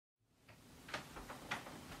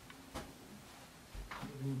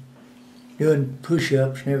doing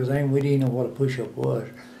push-ups and everything. We didn't know what a push-up was.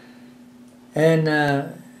 And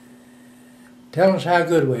telling us how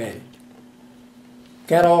good we had it.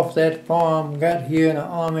 Got off that farm, got here in the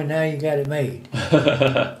Army, now you got it made.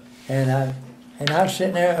 and I was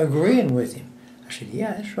sitting there agreeing with him. I said,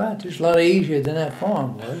 yeah, that's right. It's a lot easier than that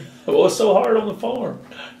farm was. What's so hard on the farm?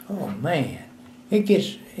 Oh, man. It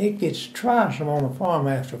gets tiresome on the farm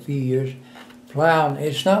after a few years. Plowing,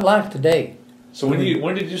 it's not like today. So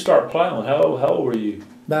when did you start plowing? How old were you?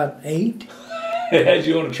 About 8. Had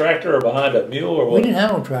you on a tractor or behind a mule or what? We didn't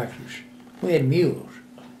have no tractors. We had mules.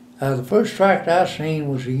 The first tractor I seen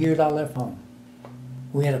was the year that I left home.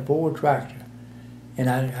 We had a Ford tractor. And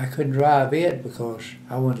I couldn't drive it because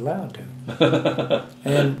I wasn't allowed to.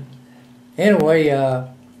 And anyway,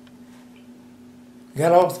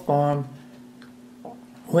 got off the farm,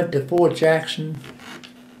 went to Fort Jackson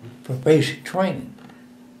for basic training.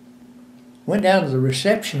 Went down to the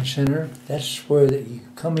reception center. That's where you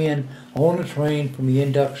come in on the train from the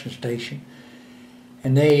induction station.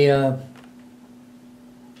 And they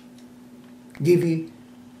give you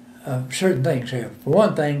certain things there. For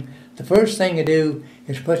one thing, the first thing they do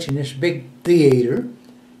is put you in this big theater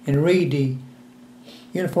and read the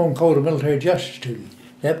Uniform Code of Military Justice to you.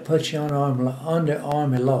 That puts you on under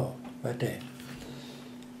Army law right there.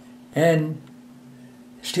 And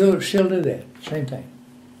still do that, same thing.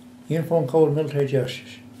 Uniform Code of Military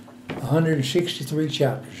Justice, 163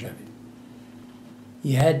 chapters of it.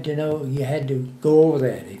 You had to know, you had to go over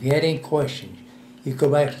that. If you had any questions, you go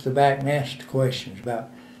back to the back and ask the questions about,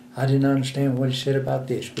 I didn't understand what he said about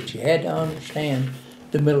this, but you had to understand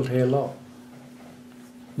the military law.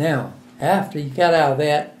 Now, after you got out of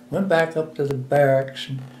that, went back up to the barracks,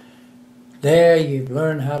 and there you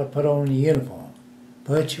learned how to put on your uniform,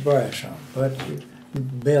 put your brass on, put your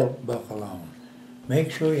belt buckle on.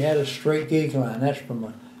 Make sure you had a straight gig line. That's from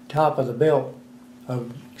the top of the belt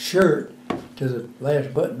of shirt to the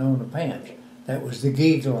last button on the pants. That was the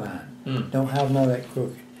gig line. Don't have none of that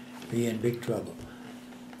crooked. Be in big trouble.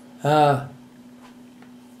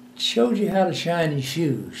 Showed you how to shine your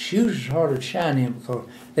shoes. Shoes is harder to shine in because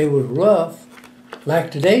they were rough,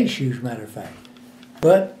 like today's shoes, matter of fact.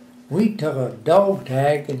 But we took a dog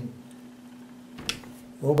tag and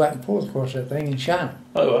go back and forth across that thing and shine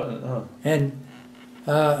them. And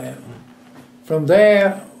from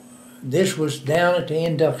there, this was down at the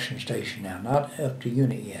induction station now, not up to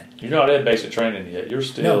unit yet. You're not in basic training yet. You're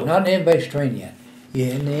still... No, not in basic training yet. Yeah,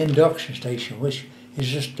 in the induction station, which is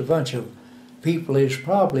just a bunch of people. It's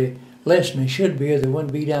probably less than it should be or they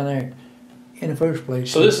wouldn't be down there in the first place.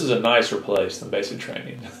 So this is a nicer place than basic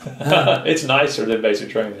training. It's nicer than basic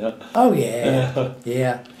training, huh? Oh, yeah.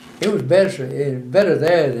 Yeah. It was better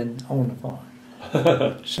there than on the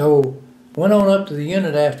farm. So went on up to the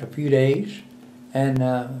unit after a few days. And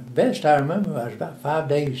best I remember, I was about 5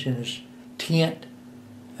 days in this tent.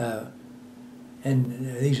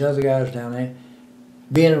 And these other guys down there,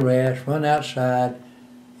 being harassed, run outside.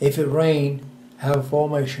 If it rained, have a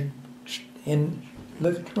formation, and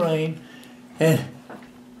look at the rain, and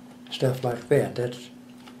stuff like that.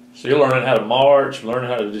 So you're learning how to march, learning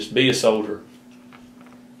how to just be a soldier.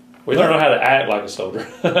 We don't know how to act like a soldier.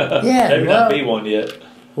 Yeah, maybe not be one yet.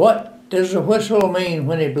 What does the whistle mean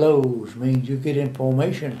when it blows? Means you get in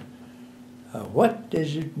formation. What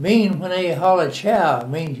does it mean when they holler chow? It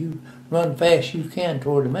means you run fast you can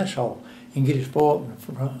toward the mess hall and get as far up in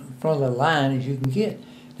front of the line as you can get.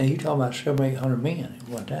 Now you're talking about 700 or 800 men at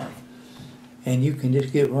one time. And you can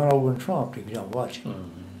just get run over and trumped if you don't watch it.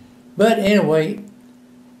 But anyway,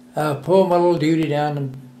 I pulled my little duty down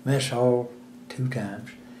the mess hall 2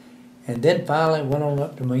 times. And then finally went on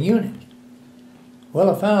up to my unit. Well,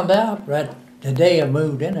 I found out right the day I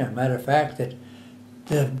moved in there, matter of fact, that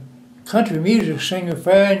the country music singer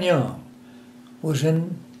Fair Young was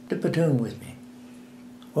in the platoon with me.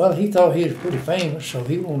 Well, he thought he was pretty famous, so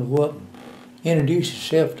he wanted to go up and introduce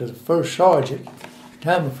himself to the first sergeant. By the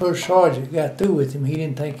time the first sergeant got through with him, he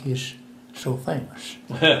didn't think he was so famous.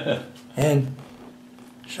 And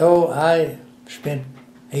so I spent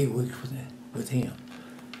 8 weeks with him.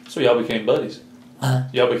 So y'all became buddies?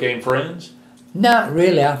 Y'all became friends? Not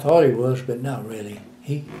really. I thought he was, but not really.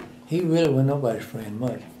 He really was nobody's friend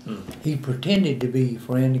much. He pretended to be a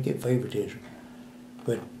friend to get favoritism,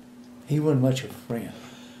 but he wasn't much of a friend.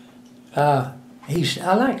 I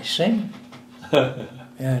like to sing,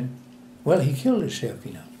 and well, he killed himself,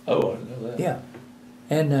 you know. Oh, I didn't know that. Yeah,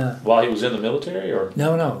 and while he was in the military, or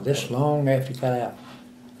no, this long after he got out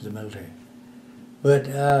of the military. But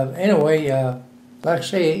anyway, like I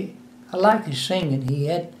say, I liked his singing. He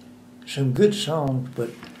had some good songs, but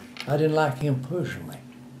I didn't like him personally.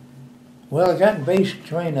 Well, I got in basic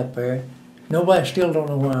training up there, Nobody still don't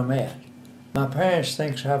know where I'm at. My parents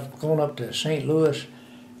thinks I've gone up to St. Louis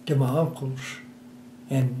to my uncle's,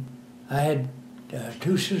 and I had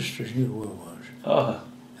 2 sisters knew who I was.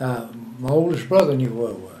 My oldest brother knew who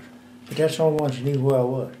I was, but that's the only ones that knew who I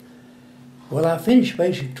was. Well, I finished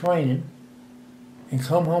basic training and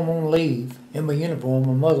come home on leave in my uniform.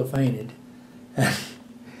 My mother fainted.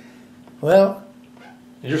 Well,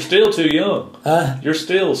 you're still too young. You're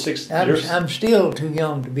still 16. I'm still too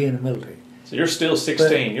young to be in the military. So you're still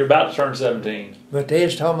 16. You're about to turn 17. But they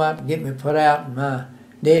was talking about getting me put out, and my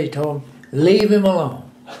daddy told him, leave him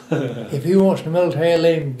alone. If he wants the military,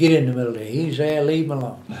 let him get in the military. He's there, leave him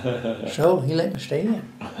alone. So he let me stay in.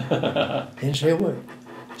 Didn't say a word.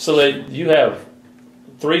 So you have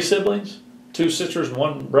 3 siblings? 2 sisters and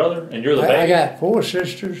 1 brother, and you're the baby? I got 4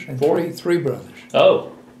 sisters and 3 brothers.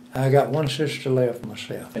 Oh. I got 1 sister left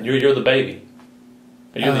myself. And you're the baby?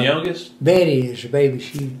 Are you the youngest? Betty is the baby.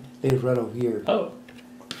 She lives right over here. Oh.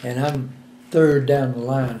 And I'm 3rd down the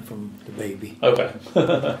line from the baby. Okay.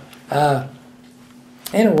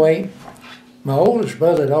 Anyway, my oldest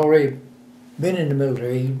brother had already been in the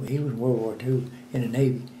military. He was in World War II in the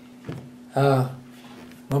Navy.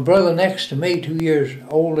 My brother next to me, 2 years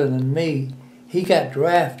older than me, he got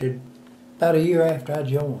drafted about a year after I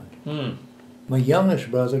joined. My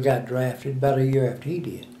youngest brother got drafted about a year after he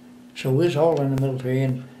did. So we was all in the military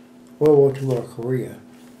in World War II or Korea.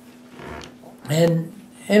 And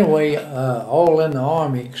anyway, all in the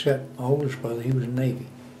Army except my oldest brother, he was in the Navy.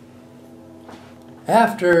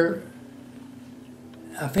 After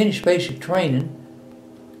I finished basic training,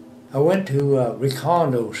 I went to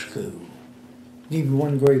Recondo School. Give you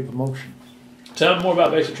 1 grade promotion. Tell me more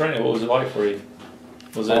about basic training. What was it like for you?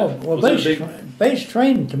 Was it, basic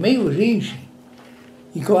training to me was easy.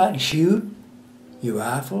 You go out and shoot, you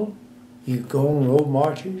rifle, you go on road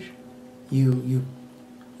marches, you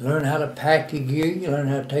learn how to pack your gear, you learn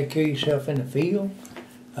how to take care of yourself in the field.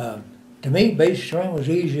 To me, basic training was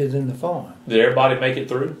easier than the farm. Did everybody make it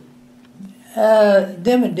through? Them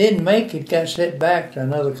that didn't make it got sent back to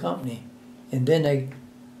another company, and then they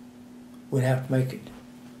would have to make it.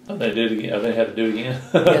 Oh, they did again. Oh, they had to do it again.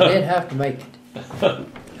 Yeah, they'd have to make it.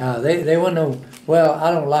 They wouldn't know. Well,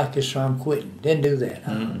 I don't like this, so I'm quitting. Didn't do that.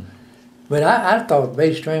 But I thought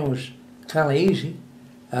basic training was kind of easy.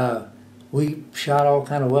 We shot all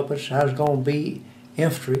kind of weapons. I was going to be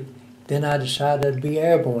infantry. Then I decided I'd be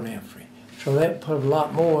airborne infantry. So that put a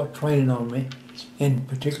lot more training on me, in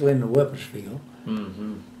particular in the weapons field.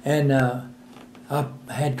 And I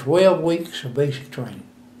had 12 weeks of basic training.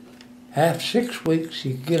 After 6 weeks,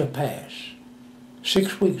 you get a pass.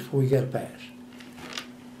 6 weeks before you get a pass.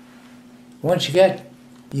 Once you got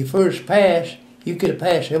your first pass, you get a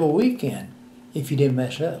pass every weekend if you didn't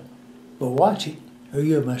mess up. But watch it, or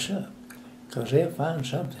you'll mess up, because they'll find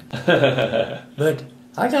something. But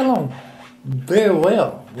I got along very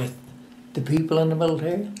well with the people in the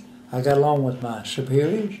military. I got along with my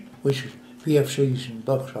superiors, which is PFCs and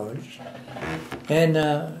buck sergeants. And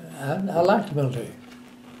I liked the military.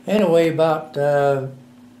 Anyway, about,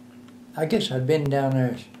 I guess I'd been down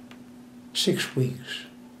there 6 weeks.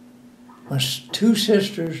 My 2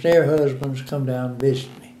 sisters, their husbands, come down and visit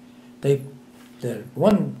me. The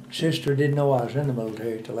one sister didn't know I was in the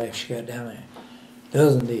military till after she got down there. The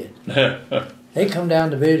other one did. They come down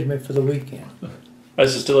to visit me for the weekend.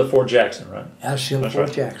 This is still at Fort Jackson, right? I was still at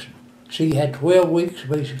Fort Jackson. So you had 12 weeks of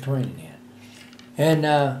basic training in. And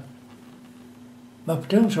my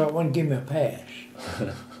platoon sergeant wouldn't give me a pass.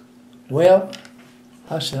 Well,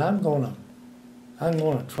 I said, I'm gonna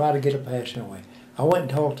try to get a pass anyway. I went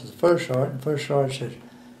and talked to the first sergeant, and the first sergeant says,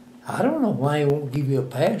 I don't know why he won't give you a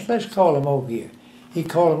pass. Let's call him over here. He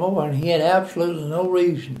called him over, and he had absolutely no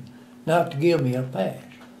reason not to give me a pass.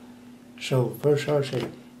 So the first sergeant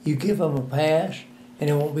said, you give him a pass, and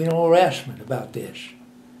there won't be no harassment about this.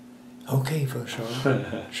 Okay, first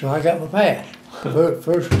sergeant. So I got my pass.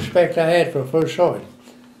 First respect I had for a first sergeant.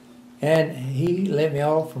 And he let me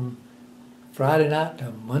off from Friday night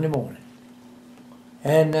to Monday morning.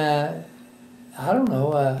 And I don't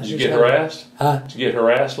know. Did you get harassed? Did you get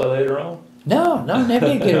harassed later on? No, never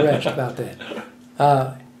did get harassed about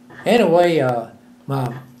that. Anyway,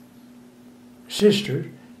 my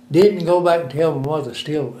sister didn't go back and tell my mother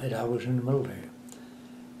still that I was in the military.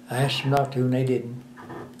 I asked them not to, and they didn't,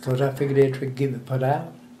 because I figured they'd try to get me put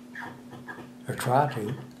out, or try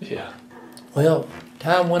to. Yeah. Well,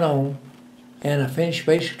 time went on, and I finished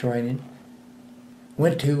basic training,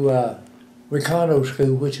 went to Recondo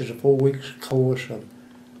School, which is a 4 weeks course of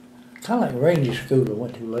kind of like Ranger School I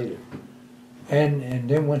went to later, and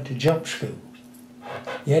then went to jump school.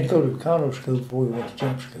 You had to go to Recondo School before you went to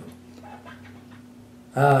jump school.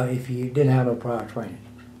 if you didn't have no prior training.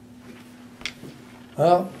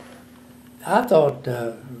 Well, I thought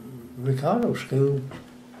Ricardo School,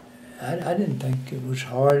 I didn't think it was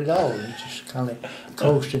hard at all. You just kind of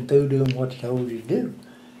coasting through doing what they told you to do.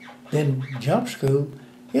 Then jump school,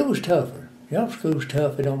 it was tougher. Jump school's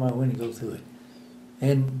tough. It don't matter when you go through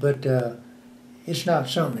it. But it's not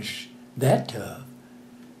something that's that tough.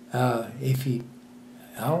 If you,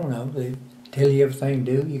 I don't know, they tell you everything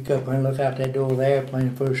to do. You go up there and look out that door of the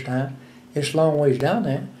airplane the first time. It's a long ways down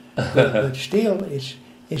there, but still, it's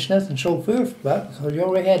nothing so fearful about it because you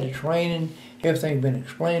already had the training. Everything's been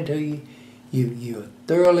explained to you. You're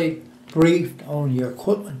thoroughly briefed on your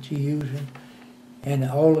equipment you're using, and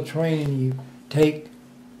all the training you take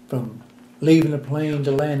from leaving the plane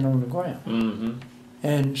to landing on the ground. Mm-hmm.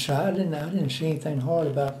 And so I didn't see anything hard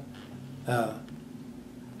about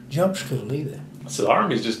jump school either. So the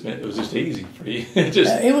Army's it was just easy for you.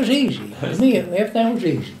 It was easy. For me, everything was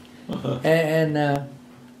easy. And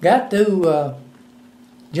got through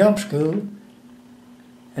jump school,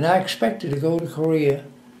 and I expected to go to Korea.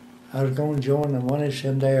 I was going to join the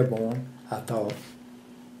 187th Airborne, I thought.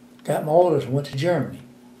 Got my orders and went to Germany.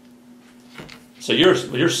 So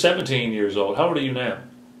you're 17 years old. How old are you now?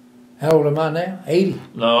 How old am I now? 80.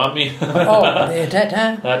 No, I mean... Oh, at that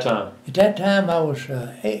time? That time. At that time, I was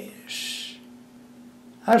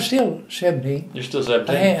still 17. You're still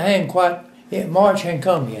 17? I hadn't quite, March hadn't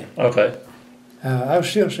come yet. Okay. I was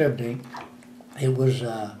still 17. It was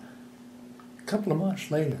a couple of months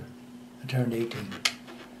later I turned 18.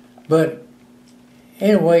 But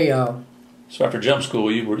anyway... So after jump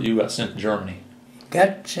school, you got sent to Germany?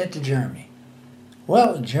 Got sent to Germany.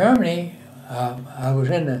 Well, Germany, I was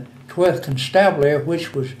in the 12th Constabulary,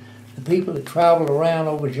 which was the people that traveled around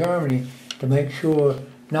over Germany to make sure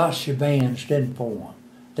Nazi bands didn't form.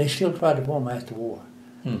 They still tried to form after the war.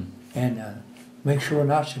 And make sure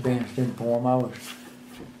Nazi bands didn't form.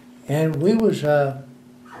 And we was airborne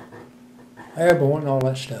and all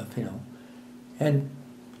that stuff, you know. And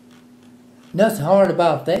nothing hard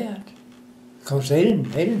about that, because they didn't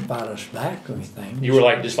fight us back or anything. You were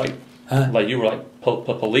like you were like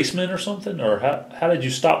a policeman or something, or how did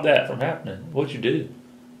you stop that from happening? What'd you do?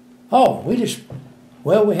 Oh, we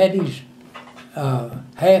had these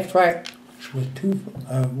half tracks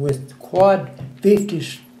with quad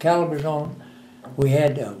 50s calibers on them. We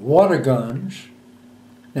had water guns.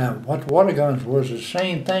 Now, what water guns was the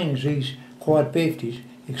same thing as these quad 50s,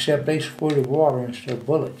 except they squirted water instead of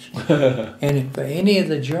bullets. And if any of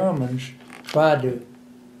the Germans tried to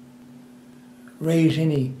raise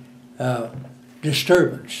any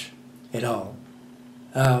disturbance at all,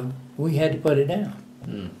 we had to put it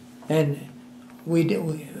down. And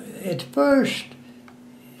at first,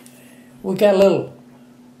 we got a little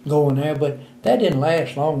going there, but that didn't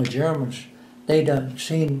last long. The Germans, they done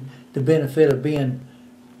seen the benefit of being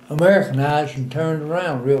Americanized and turned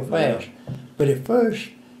around real fast. But at first,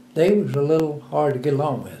 they was a little hard to get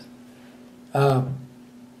along with.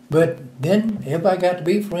 But then everybody got to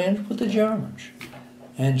be friends with the Germans.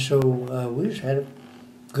 And so we just had a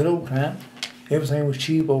good old time. Everything was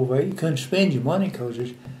cheap over there. You couldn't spend your money because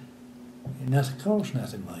nothing cost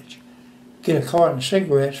nothing much. Get a carton of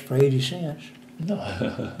cigarettes for 80 cents. No.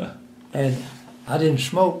 And I didn't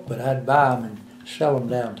smoke, but I'd buy them and sell them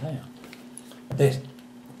downtown.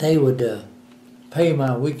 They would pay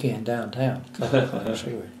my weekend downtown.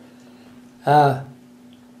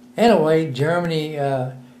 Anyway, Germany,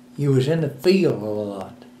 you was in the field a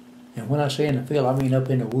lot. And when I say in the field, I mean up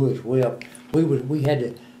in the woods, way up. We had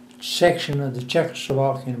a section of the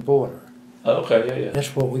Czechoslovakian border. Oh, okay, yeah.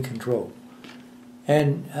 That's what we controlled.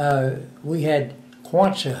 And we had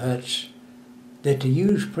Quonset huts that they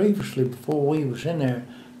used previously before we was in there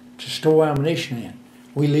to store ammunition in.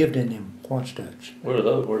 We lived in them Quonset huts. Where are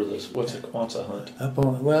those? What's a Quonset hut? Up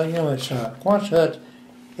on, well, you know, it's Quonset hut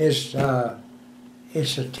is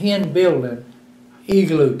it's a tin building,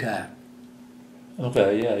 igloo type.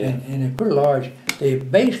 Okay, yeah. And they're pretty large. They're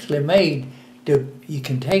basically made to, you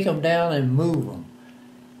can take them down and move them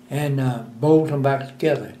and bolt them back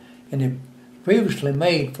together. And they're previously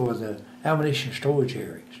made for the ammunition storage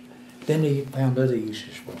areas. Then they found other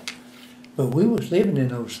uses for them. But we was living in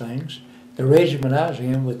those things. The regiment I was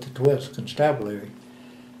in with the 12th Constabulary,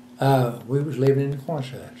 we was living in the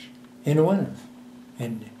Quonset huts in the winter.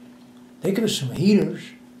 And they give us some heaters.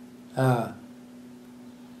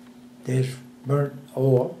 There's burnt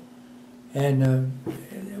oil. And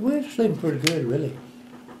we was living pretty good, really.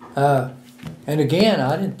 And again,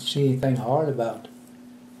 I didn't see anything hard about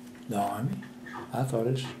the Army. I thought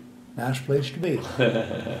it's a nice place to be.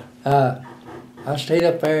 I stayed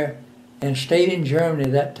up there and stayed in Germany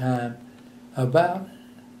that time about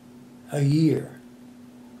a year,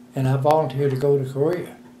 and I volunteered to go to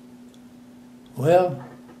Korea. Well,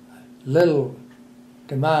 little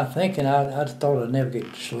to my thinking, I thought I'd never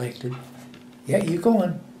get selected. Yeah, you're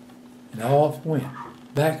going. And off went,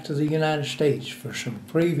 back to the United States for some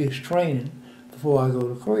previous training before I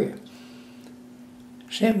go to Korea.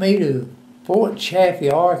 Sent me to Fort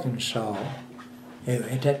Chaffee, Arkansas.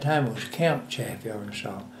 At that time it was Camp Chaffee,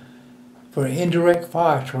 Arkansas, for indirect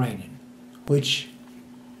fire training, which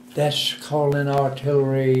that's calling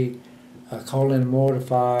artillery, calling mortar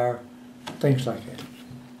fire, things like that.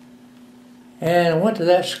 And I went to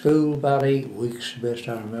that school about 8 weeks, best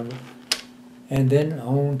I remember, and then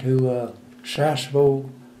on to Sasebo,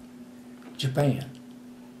 Japan,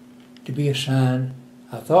 to be assigned,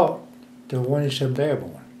 I thought, to 187th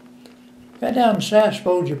Airborne. Got down to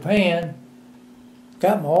Sasebo, Japan,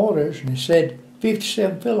 got my orders, and it said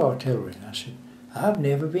 57 Field Artillery. And I said, I've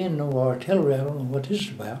never been no artillery, I don't know what this is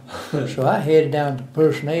about. So I headed down to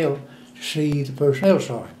personnel to see the personnel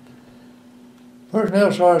sergeant.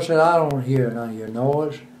 Personnel sergeant said, I don't want to hear none of your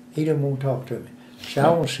noise. He didn't want to talk to me. So I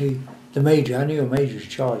want to see the major. I knew a major's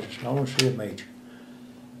charges, so I want to see a major.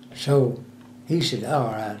 So he said, all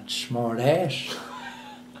right, smart ass.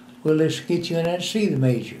 Well, let's get you in there and see the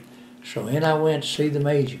major. So in I went to see the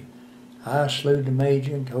major. I saluted the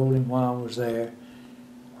major and told him why I was there.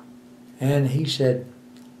 And he said,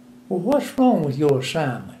 well, what's wrong with your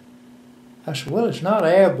assignment? I said, well, it's not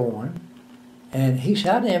airborne. And he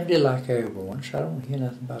said, I never did like airborne, so I don't hear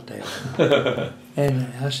nothing about that.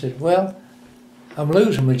 And I said, well, I'm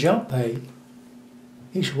losing my jump pay.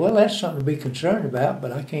 He said, well, that's something to be concerned about,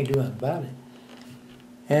 but I can't do nothing about it.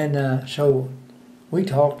 And so we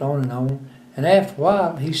talked on. And after a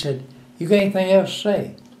while, he said, you got anything else to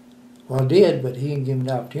say? Well, I did, but he didn't give me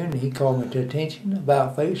the opportunity. He called me to attention,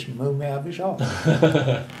 about face, and moved me out of his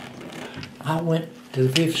office. I went to the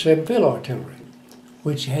 57th Field Artillery,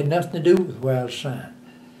 which had nothing to do with where I was assigned.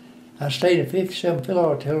 I stayed in 57th Field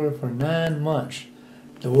Artillery for 9 months.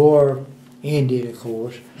 The war ended, of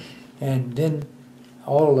course, and then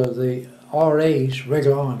all of the RAs,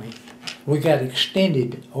 regular Army, we got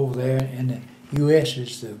extended over there, and the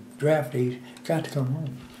US's, the draftees, got to come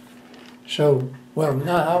home. So, well,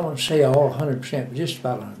 no, I won't say all 100%, but just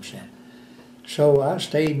about 100%. So I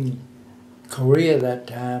stayed in Korea that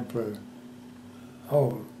time for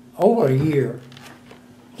over a year.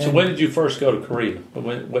 So when did you first go to Korea? What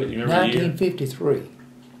you remember 1953.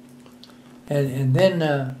 And then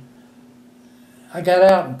I got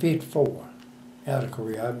out in 54, out of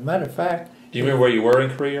Korea. Matter of fact... Do you remember where you were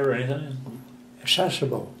in Korea or anything?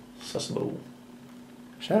 Sasebo.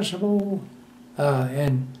 Sasebo,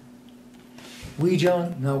 and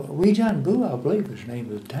Weijunbu, I believe was the name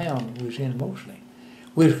of the town we was in mostly.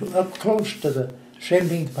 We was up close to the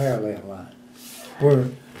 17th parallel line, where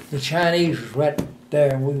the Chinese was right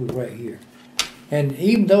there and we was right here. And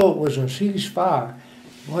even though it was a ceasefire,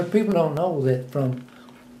 what people don't know that from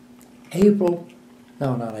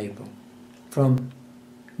from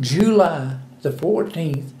July the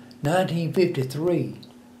 14th, 1953,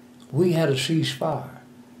 we had a ceasefire.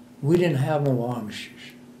 We didn't have no armistice.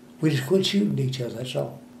 We just quit shooting at each other, that's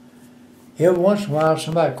all. Every once in a while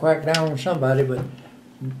somebody cracked down on somebody, but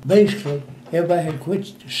basically everybody had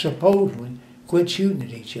supposedly quit shooting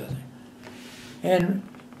at each other. And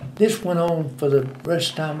this went on for the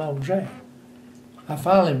rest of the time I was there. I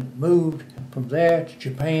finally moved from there to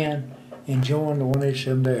Japan and joined the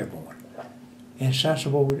 187th Airborne in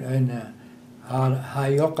Sasebo in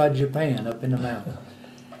Hayoka, Japan, up in the mountains.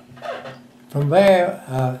 From there,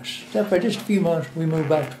 after just a few months, we moved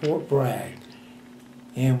back to Fort Bragg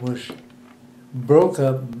and was broke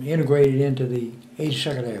up and integrated into the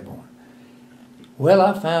 82nd Airborne. Well,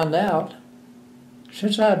 I found out,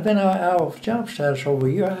 since I'd been out of jump status over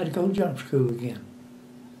a year, I had to go to jump school again.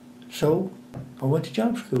 So I went to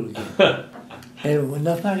jump school again. And there was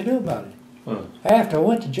nothing I could do about it. After I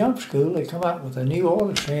went to jump school, they come out with a new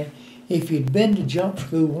order saying, if you'd been to jump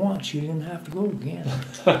school once, you didn't have to go again.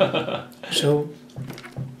 So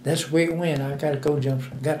that's the way it went. I got to go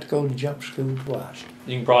to jump school twice.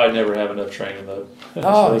 You can probably never have enough training though.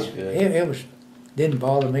 Oh, it didn't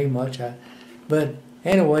bother me much. But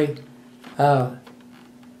anyway,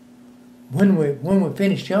 when we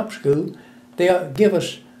finished jump school, they give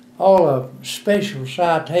us all a special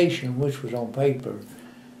citation, which was on paper,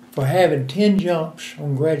 for having 10 jumps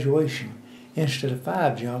on graduation instead of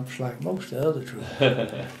 5 jumps like most of the other troops,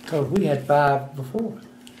 because we had 5 before.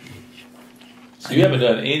 So you haven't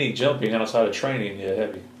done any jumping outside of training yet,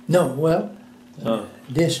 have you? No, well,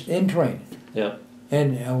 this in training. Yeah.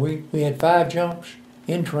 And we had 5 jumps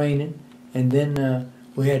in training, and then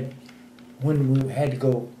we had, when we had to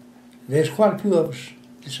go, there's quite a few of us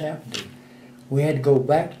this happened to. We had to go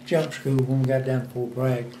back to jump school when we got down to Fort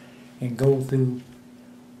Bragg and go through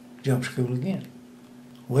jump school again.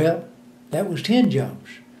 Well, that was 10 jumps,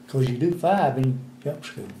 because you do 5 in jump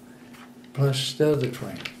school, plus the other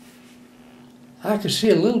training. I could see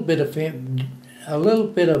a little bit of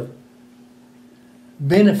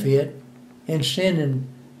benefit in sending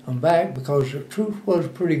them back, because the truth was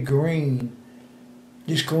pretty green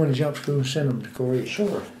just going to jump school and send them to Korea.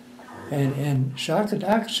 Sure. And so I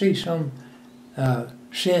could see some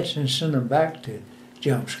sense in sending them back to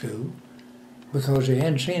jump school, because they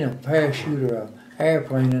hadn't seen a parachute or an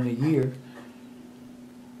airplane in a year.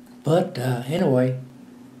 But anyway,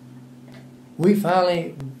 we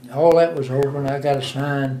finally, all that was over, and I got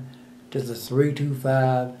assigned to the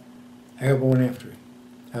 325 Airborne Infantry,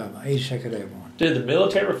 82nd Airborne. Did the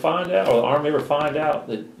military ever find out, or the Army ever find out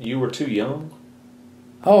that you were too young?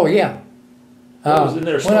 Oh, yeah. What was in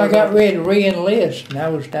there when I got ready to re-enlist, and I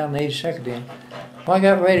was down in the 82nd then, when I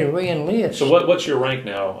got ready to re-enlist. So what's your rank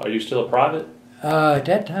now? Are you still a private? At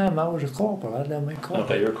that time, I was a corporal. I done been corporal.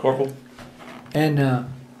 Okay, you're a corporal. And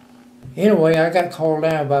anyway, I got called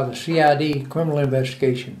down by the CID, criminal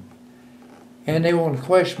investigation. And they wanted to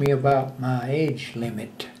question me about my age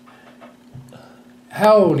limit.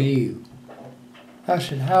 How old are you? I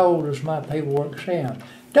said, how old does my paperwork say?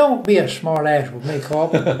 Don't be a smart ass with me,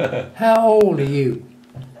 corporal. How old are you?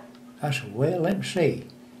 I said, well, let me see.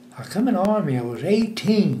 I come in the Army, I was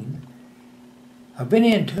 18. I've been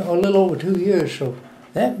in a little over 2 years, so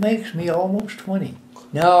that makes me almost 20.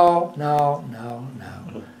 No.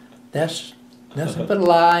 That's nothing but a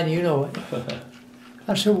lie, and you know it.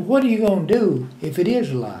 I said, well, what are you going to do if it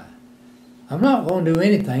is a lie? I'm not going to do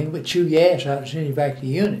anything but chew your ass out and send you back to the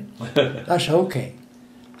unit. I said, okay.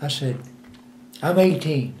 I said, I'm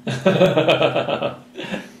 18.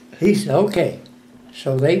 He said, okay.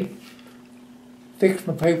 So they fixed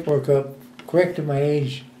my paperwork up, corrected my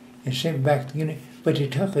age, and sent me back to the unit. But they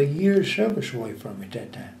took a year's service away from me at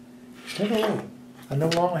that time. Took it away. I no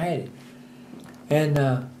longer had it.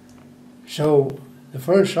 And so the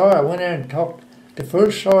first sergeant, I went there and talked to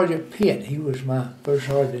First Sergeant Pitt. He was my first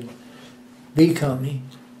sergeant in B Company,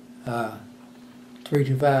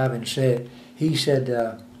 325, and he said,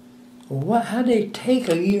 well, how'd they take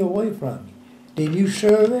a year away from you? Did you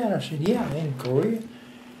serve that? I said, yeah, in Korea.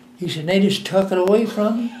 He said, they just took it away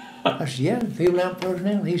from you? I said, yeah, the people down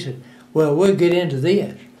personnel. He said, well, we'll get into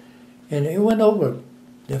this. And it went over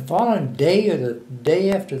the following day or the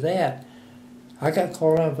day after that. I got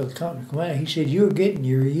called out by the company commander. He said, you're getting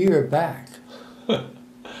your year back.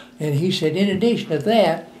 And he said, in addition to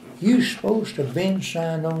that, you're supposed to have been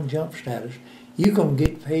signed on jump status. You're going to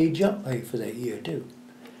get paid jump pay for that year, too.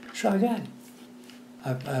 So I got it.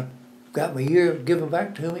 I got my year given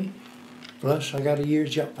back to me, plus I got a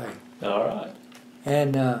year's jump pay. All right.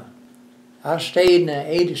 And I stayed in the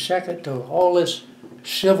 82nd till all this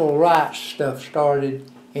civil rights stuff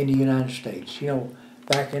started in the United States. You know,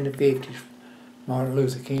 back in the 50s, Martin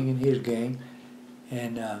Luther King and his gang.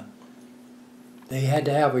 And they had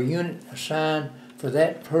to have a unit assigned for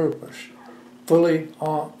that purpose, fully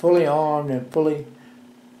armed and fully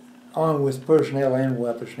armed with personnel and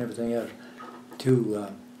weapons and everything else to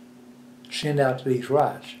send out to these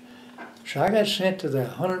rights. So I got sent to the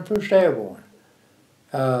 101st Airborne.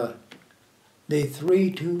 The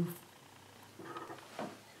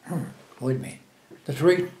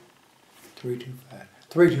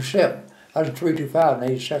 327. I was in 325 in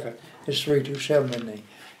the 82nd. It's 327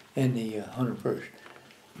 in the 101st.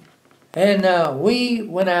 And we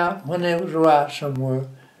went out when there was a riot somewhere.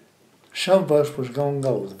 Some of us was going to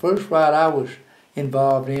go. The first riot I was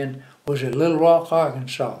involved in was at Little Rock,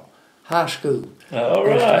 Arkansas, high school. All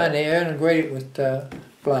right. right. They integrated with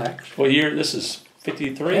blacks. What year? This is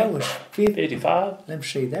 53? That was 55? Let me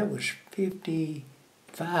see, that was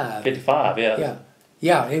 55. 55, yeah.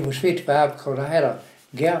 Yeah, it was 55 because I had a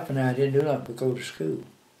gap and I didn't do nothing but go to school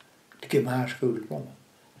to get my high school diploma.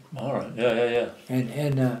 All right, yeah.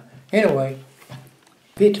 And anyway,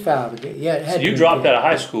 55, yeah. It had So you to be dropped out of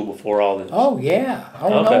high school before all this? Oh, yeah. I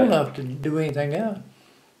wasn't Okay. old enough to do anything else.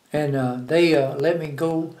 And they let me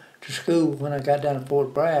go to school when I got down to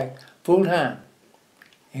Fort Bragg full time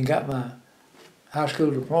and got my high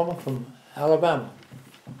school diploma from Alabama.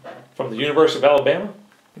 From the University of Alabama?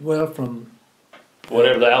 Well, from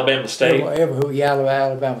Whatever, the Alabama State?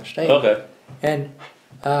 Alabama State. Okay. And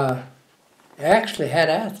it actually had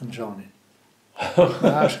Athens on it, my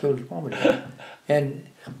high school diploma did. And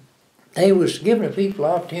they was giving the people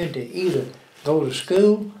the opportunity to either go to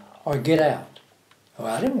school or get out. Well,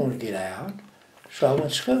 I didn't want to get out, so I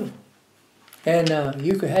went to school. And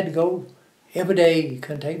you had to go every day you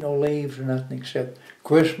couldn't take no leaves or nothing except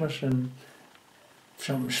Christmas and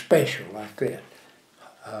something special like that.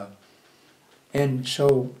 And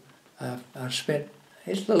so I spent,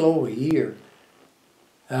 it's a little over a year,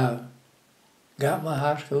 got my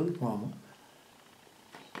high school diploma.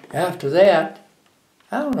 After that,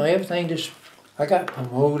 I don't know, everything just, I got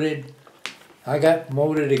promoted. I got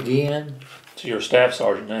promoted again. So you're a staff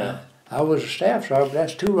sergeant now? I was a staff sergeant, but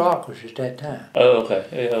that's 2 rockers at that time. Oh, okay.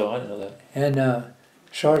 Yeah, oh, I didn't know that. And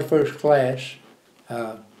sergeant first class,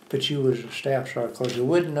 but you was a staff sergeant because there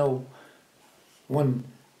wasn't no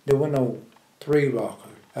there wasn't no 3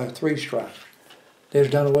 rockers, 3 stripes. They was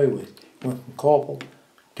done away with. Went from corporal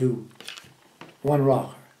to 1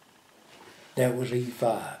 rocker. That was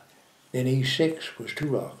E5. Then E6 was 2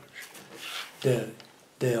 rockers.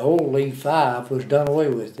 The old E5 was done away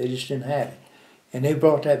with. They just didn't have it. And they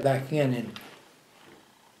brought that back in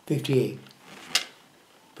 58.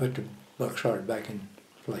 Put the buck sergeant back in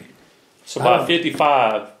place. So by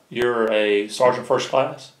 55, you're a sergeant first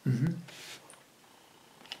class? Mm-hmm.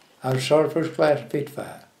 I was sergeant first class in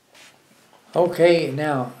 55. Okay,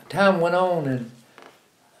 now time went on and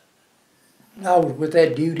I was with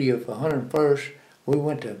that duty of 101st. We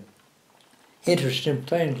went to interesting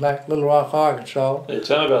things like Little Rock, Arkansas. Yeah,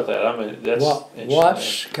 tell me about that. I mean, that's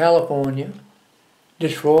Watts, California,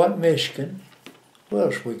 Detroit, Michigan. Where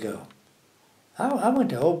else we go? I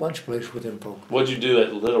went to a whole bunch of places with them folks. What'd you do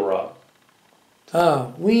at Little Rock?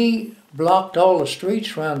 We blocked all the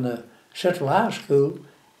streets around the Central High School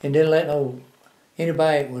and didn't let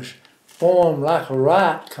anybody that was formed like a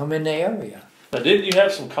riot come in the area. Now, didn't you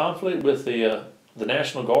have some conflict with the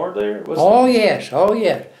National Guard there? Yes.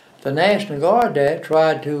 The National Guard there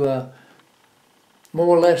tried to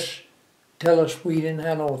more or less tell us we didn't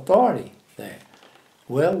have no authority there.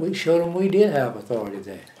 Well, we showed them we did have authority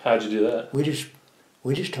there. How'd you do that?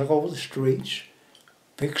 We just took over the streets,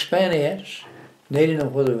 fixed bayonets. They didn't know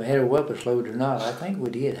whether we had our weapons loaded or not. I think we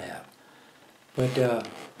did have. But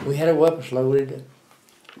we had our weapons loaded.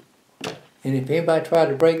 And if anybody tried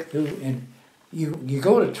to break through, and you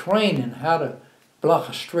go to training how to block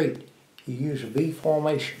a street, you use a V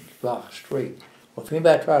formation to block a street. Well, if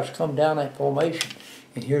anybody tries to come down that formation,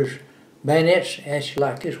 and here's bayonets at you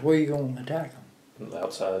like this, where are you going to attack them?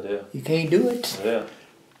 Outside, yeah. You can't do it.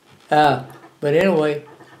 Yeah. But anyway,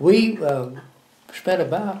 we spent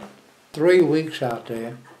about 3 weeks out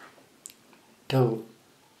there till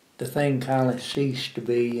the thing kind of ceased to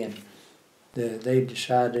be, and they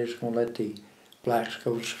decided they was going to let the blacks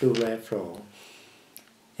go to school after all.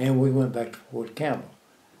 And we went back to Fort Campbell.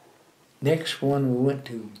 Next one we went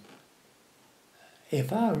to,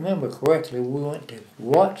 if I remember correctly, we went to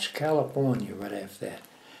Watts, California right after that.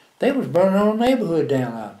 They was burning our neighborhood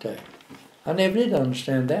down out there. I never did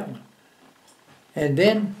understand that one. And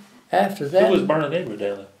then after that... Who was burning the neighborhood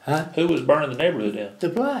down there? Huh? Who was burning the neighborhood down? The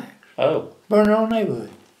blacks. Oh. Burning our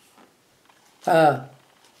neighborhood.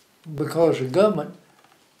 Because the government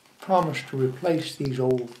promised to replace these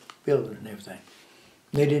old buildings and everything.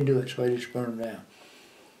 They didn't do it, so they just burned them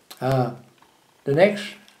down. The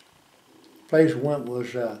next place we went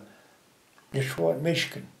was Detroit,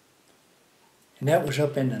 Michigan. And that was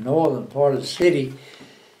up in the northern part of the city.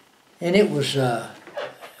 And it was a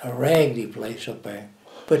raggedy place up there.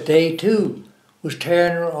 But they, too, was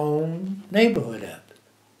tearing their own neighborhood up.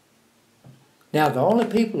 Now, the only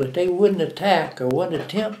people that they wouldn't attack or wouldn't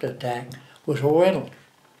attempt to attack was Orientals.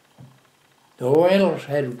 The Orientals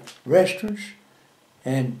had restaurants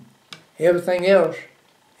and everything else,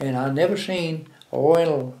 and I never seen an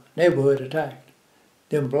Oriental neighborhood attacked.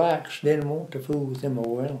 Them blacks didn't want to fool with them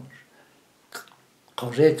Orientals,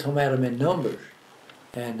 because they'd come at them in numbers,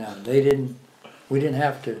 and we didn't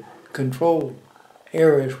have to control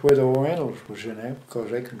areas where the Orientals was in there, because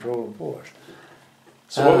they controlled them for us.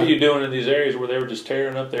 So what were you doing in these areas where they were just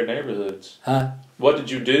tearing up their neighborhoods? Huh? What did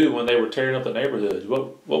you do when they were tearing up the neighborhoods?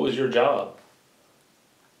 What was your job?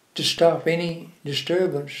 To stop any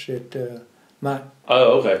disturbance that might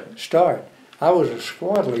start. I was a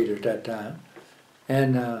squad leader at that time,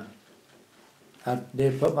 and I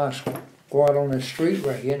did put my squad on the street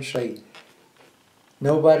right here and say,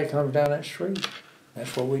 nobody comes down that street.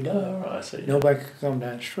 That's what we done. I see. Nobody could come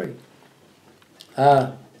down the street.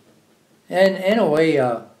 And anyway,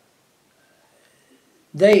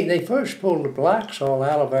 they first pulled the blacks all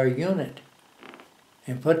out of our unit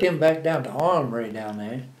and put them back down to Armory down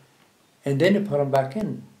there, and then they put them back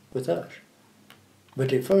in with us.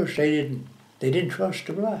 But at first they didn't trust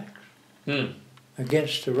the blacks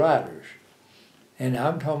against the riders. And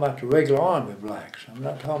I'm talking about the regular Army blacks. I'm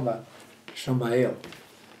not talking about somebody else.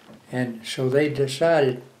 And so they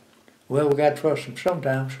decided, Well, we got to trust them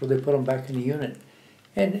sometimes, so they put them back in the unit.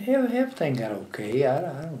 And everything got okay. I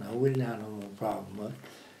don't know. We didn't have no more problem.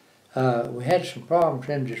 But we had some problems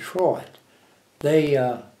in Detroit. They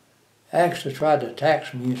actually tried to attack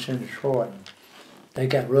some units in Detroit. They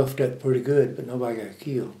got roughed up pretty good, but nobody got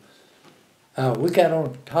killed. We got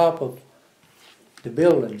on top of the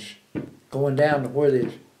buildings, going down to where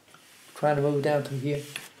they're trying to move down through here.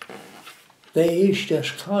 They issued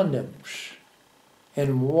us condoms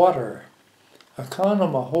and water. A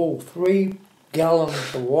condom will hold 3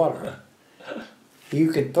 gallons of water.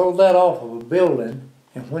 You can throw that off of a building,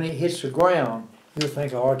 and when it hits the ground, you'll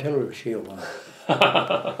think an artillery shield on it.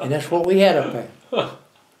 And that's what we had up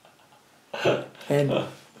there. And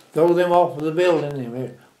throw them off of the building,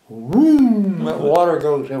 and boom, that water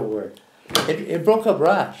goes everywhere. It broke up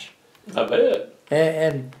riots. I bet.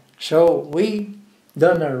 And so we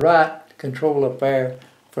done the riot control up there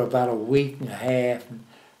for about a week and a half, and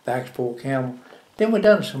back to Fort Campbell. Then we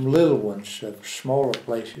done some little ones of smaller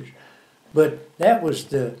places. But that was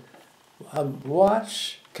the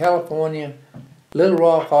Watts, California, Little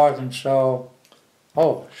Rock, Arkansas,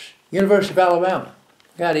 University of Alabama.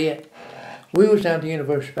 Got it. We was down to the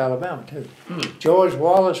University of Alabama too. George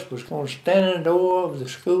Wallace was going to stand in the door of the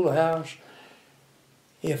schoolhouse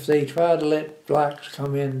if they tried to let blacks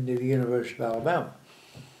come into the University of Alabama.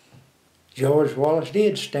 George Wallace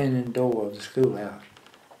did stand in the door of the schoolhouse.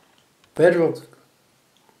 Federal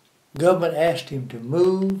government asked him to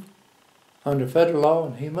move under federal law,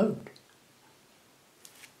 and he moved.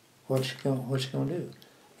 What's he going to do?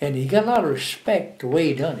 And he got a lot of respect the way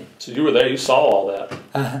he done it. So you were there. You saw all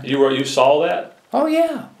that. You saw that. Oh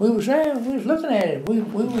yeah, we was there. We was looking at it. We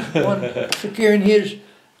was one securing his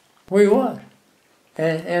where he was.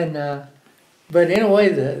 But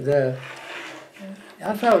anyway,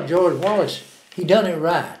 I thought George Wallace, he done it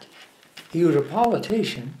right. He was a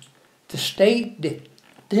politician. The state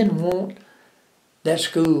didn't want that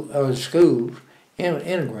school or the schools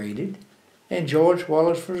integrated, and George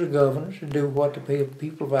Wallace was the governor to do what the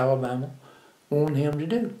people of Alabama wanted him to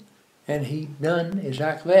do. And he done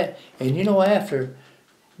exactly that. And you know, after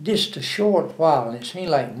just a short while, and it seemed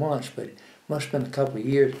like months, but it must have been a couple of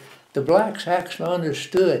years, the blacks actually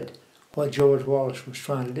understood what George Wallace was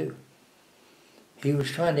trying to do. He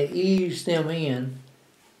was trying to ease them in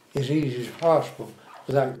as easy as possible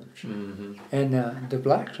without. And the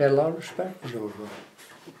blacks had a lot of respect for George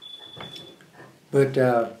Wallace. But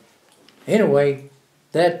anyway,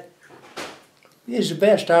 that is the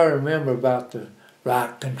best I remember about the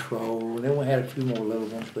riot control. And then we had a few more little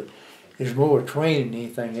ones, but there's more training than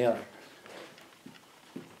anything else.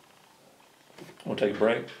 Want to take a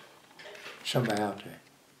break? Somebody out there.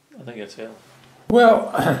 I think that's it.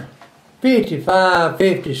 Well, 55,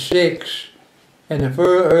 56, and the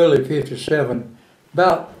early 57,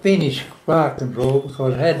 about finished riot control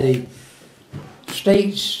because had the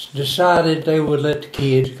states decided they would let the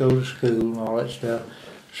kids go to school and all that stuff.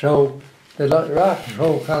 So the riot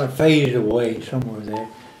control kind of faded away somewhere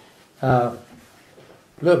there.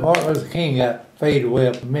 Look, Martin Luther King got faded away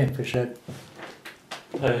up in Memphis.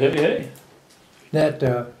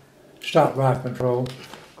 That stopped riot control.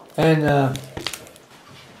 And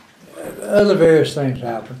other various things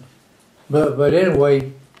happened. But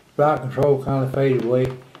anyway, riot control kind of faded away.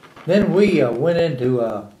 Then we went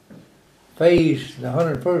into phase, the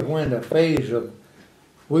 101st went into a phase of,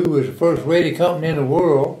 we was the first radio company in the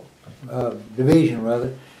world, division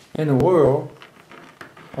rather, in the world,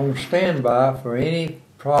 on standby for any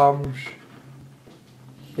problems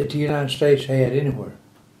that the United States had anywhere.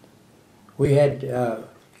 We had,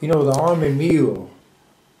 you know, the Army mule,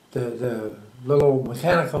 the little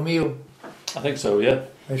mechanical mule. I think so, yeah.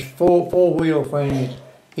 It's four-wheel thing.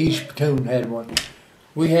 Each platoon had one.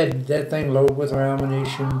 We had that thing loaded with our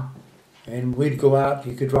ammunition, and we'd go out.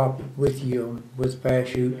 You could drop it with you with a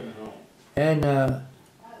parachute. And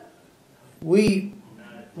we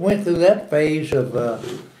went through that phase of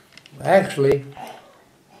actually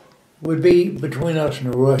would be between us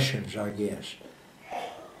and the Russians, I guess.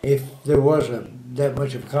 If there was that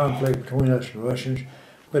much of a conflict between us and the Russians,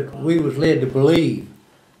 but we was led to believe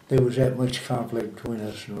there was that much conflict between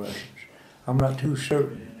us and the Russians. I'm not too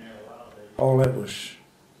certain all that was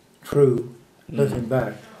true looking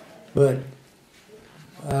back, but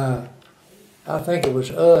I think it was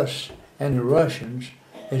us and the Russians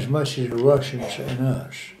as much as the Russians and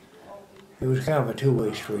us. It was kind of a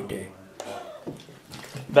two-way street there.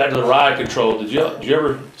 Back to the riot control. Did you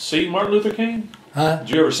ever see Martin Luther King? Huh? Did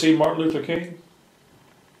you ever see Martin Luther King?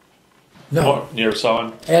 No. You ever saw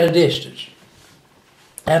him? At a distance.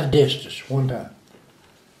 At a distance, one time.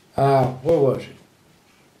 Where was it?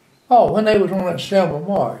 Oh, when they was on that Selma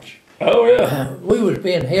March. Oh yeah. We was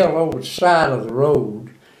being held over the side of the road.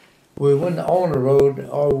 We wasn't on the road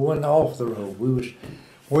or we wasn't off the road. We was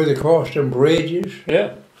where they crossed them bridges.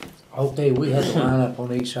 Yeah. Okay, we had to line up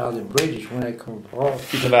on each side of the bridges when they come across.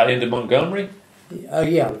 You talking about into Montgomery?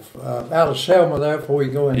 Yeah, out of Selma there before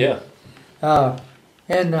you go in. Yeah.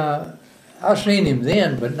 And I seen him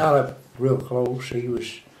then, but not up real close. He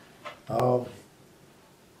was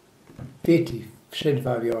 50,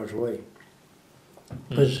 75 yards away.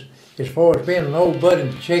 But as far as being an old buddy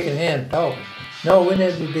and shaking hands and talking, no, we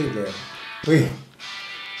never do that. We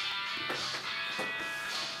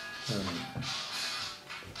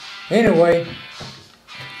anyway,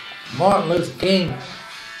 Martin Luther King.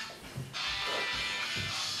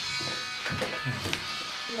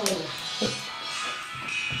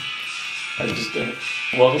 I just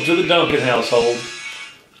welcome to the Duncan household.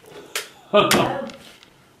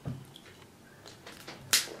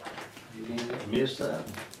 You didn't miss that.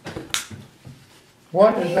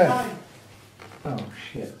 What is that? Oh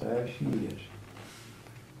shit, there she is.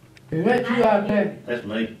 Is that you out there? That's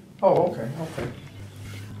me. Oh, okay, okay.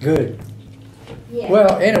 Good. Yeah.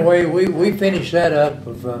 Well, anyway, we finished that up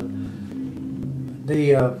of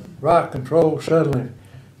the rock control suddenly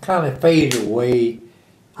kind of faded away.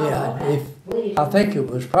 Yeah, I think it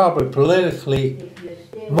was probably politically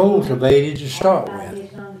motivated to start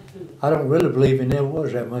with. I don't really believe there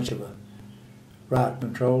was that much of a rock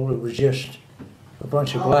control. It was just a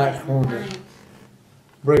bunch of blacks on the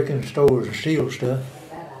breaking stores and steal stuff.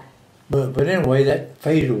 But anyway, that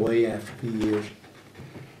faded away after a few years.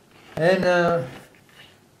 And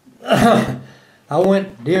I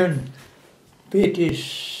went during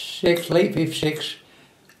 56, late 56,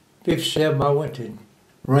 57, I went to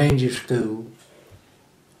Ranger School.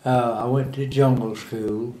 I went to jungle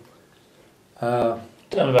school. Tell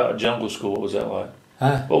me about jungle school. What was that like?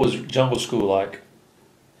 Huh? What was jungle school like?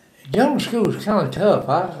 Jungle school was kind of tough.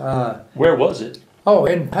 Where was it?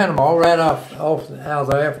 In Panama, right out of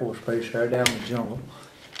the Air Force Base there, down in the jungle.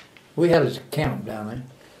 We had a camp down there.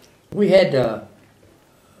 We had,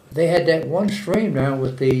 they had that one stream down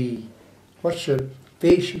with the, what's the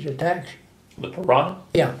fish that attacks you? The piranha?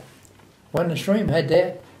 Yeah. When the stream had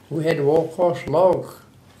that, we had to walk across the log,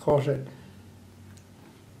 across that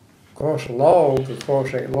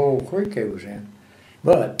little creek it was in.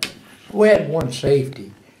 But we had one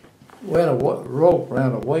safety. We had a rope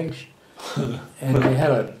around the waist, and they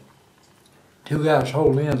had two guys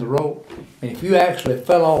holding in the rope. And if you actually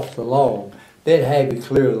fell off the log, they'd have you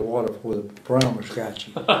clear of the water before the piranhas got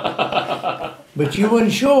you. But you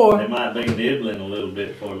wasn't sure. They might be nibbling a little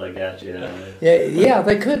bit before they got you out of there. Yeah,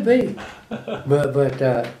 they could be.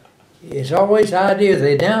 But it's always the idea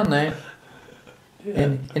they're down there,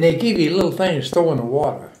 and they give you little things to throw in the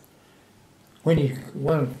water. When you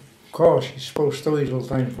went across, you're supposed to throw these little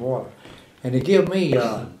things in the water. And they give me,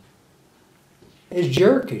 it's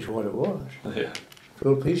jerky is what it was. Yeah. A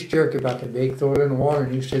little piece of jerky about that big, throw it in the water,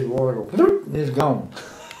 and you see the water go, bloop, and it's gone.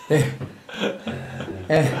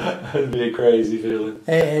 That'd be a crazy feeling.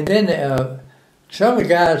 And then some of the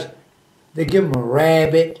guys, they give them a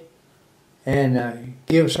rabbit and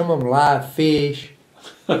give some of them live fish.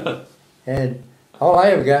 And all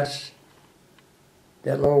I ever got's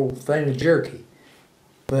that little thing of jerky.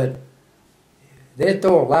 But they'd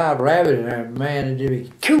throw a live rabbit in there, man, and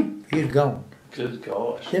it'd be, he's gone. Good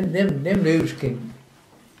gosh. Them dudes can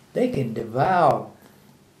devour.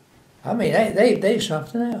 I mean, they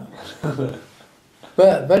something else.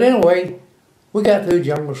 But anyway, we got through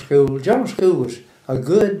jungle school. Jungle school was a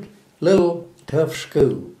good little tough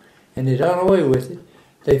school, and they done away with it.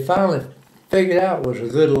 They finally figured out it was a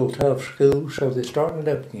good little tough school, so they started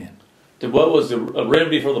it up again. What was the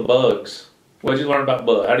remedy for the bugs? What did you learn about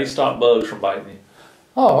bugs? How do you stop bugs from biting you?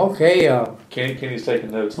 Oh, okay. Kenny's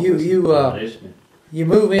taking notes on You this. you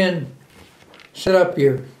move in, set up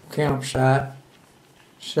your campsite,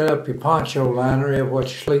 set up your poncho liner, have what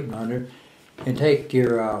you're sleeping under, and take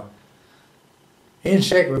your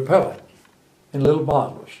insect repellent in little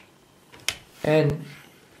bottles. And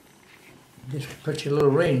just put your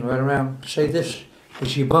little ring right around, say this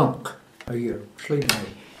is your bunk, or your sleeping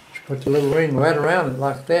area. Just put the little ring right around it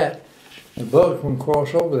like that, and bugs won't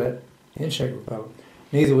cross over that insect repellent.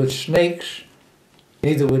 Neither would snakes,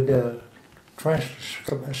 neither would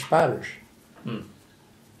spiders.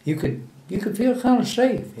 You could feel kind of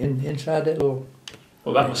safe inside that little.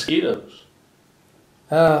 What about mosquitoes?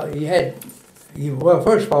 Well,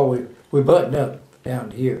 first of all, we buttoned up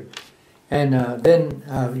down here, and then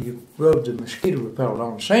you rubbed the mosquito repellent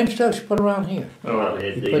on. Same stuff you put around here. Probably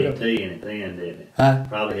had You put DDT in it then, didn't it? Huh?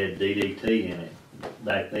 Probably had DDT in it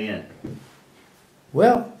back then.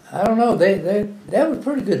 Well, I don't know. That was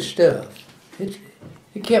pretty good stuff. It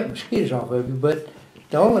kept mosquitoes off of you, but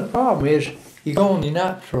the only problem is you go on your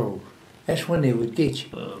night patrol. That's when they would get you.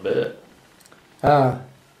 I bet.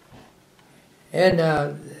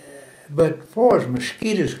 But as far as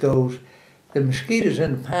mosquitoes goes, the mosquitoes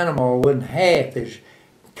in Panama wasn't half as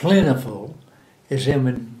plentiful as them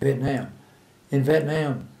in Vietnam. In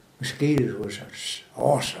Vietnam, mosquitoes was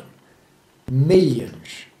awesome.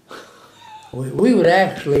 Millions. We would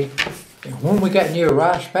actually, when we got near a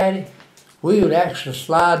rice paddy, we would actually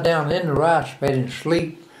slide down in the rice paddy and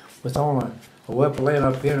sleep with on a weapon laying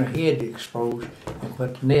up here and our head exposed and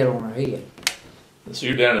put the net on our head. So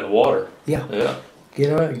you're down in the water. Yeah. Yeah.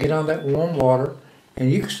 Get on that warm water,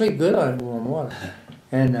 and you can sleep good on that warm water.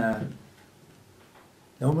 And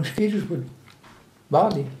no mosquitoes would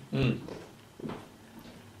bother you. Mm.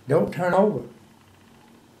 Don't turn over,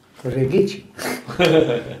 because they get you.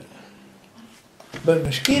 But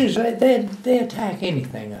mosquitoes, they attack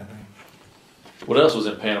anything, I think. What else was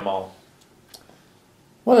in Panama?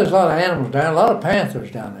 Well, there's a lot of animals down, a lot of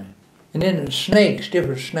panthers down there. And then the snakes,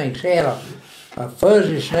 different snakes. They had a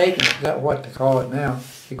fuzzy snake, I forgot what to call it now.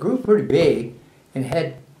 It grew pretty big and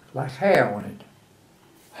had like hair on it.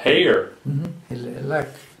 Hair? Mm-hmm. It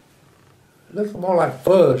looked more like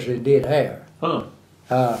fuzz than it did hair. Huh.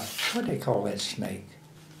 What do they call that snake?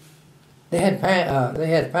 They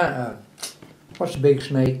had what's the big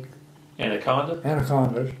snake? Anaconda?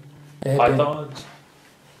 Anacondas. Pythons?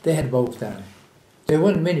 They had both down there. There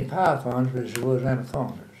wasn't many pythons, but there was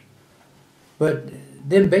anacondas. But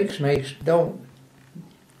them big snakes don't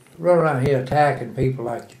run around here attacking people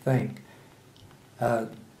like you think.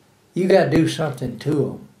 You got to do something to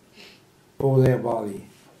them before they'll bother you.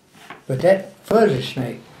 But that fuzzy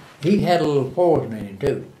snake, he had a little poison in him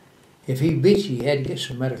too. If he bit you, you had to get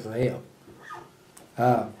some medical help.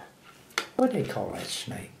 What do they call that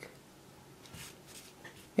snake?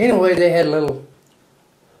 Anyway, they had little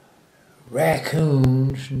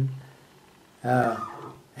raccoons and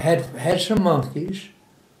had some monkeys.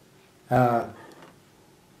 And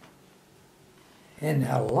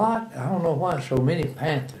a lot, I don't know why so many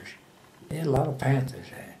panthers. They had a lot of panthers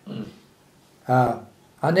there. Mm.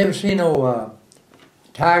 I never seen no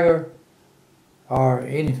tiger or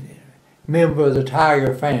any member of the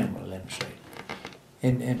tiger family, let me say,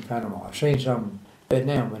 in Panama. I've seen some in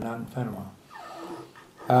Vietnam, but not in Panama.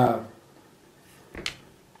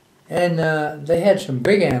 And they had some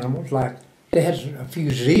big animals, like they had a few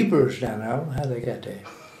zebras down there. I don't know how they got there.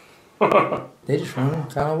 They just run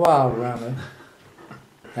kind of wild around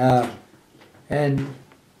there. And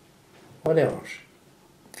what else?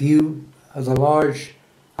 Few of the large,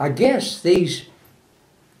 I guess these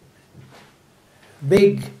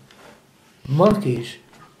big monkeys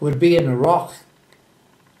would be in the rock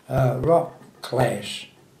class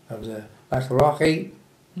of the, like a rock 8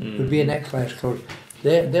 would be in that class, because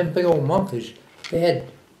them big old monkeys, they had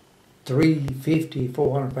 350,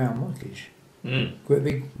 400 pound monkeys. Mm. Great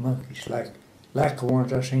big monkeys, like the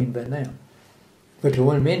ones I seen in Vietnam. But there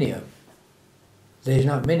weren't many of them. There's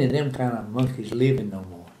not many of them kind of monkeys living no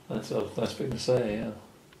more. That's what I was going to say, yeah.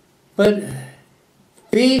 But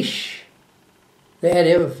fish, they had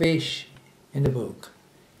every fish in the book.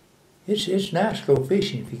 It's nice to go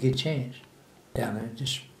fishing if you get a chance down there.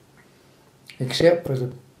 Just except for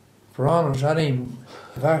the piranhas,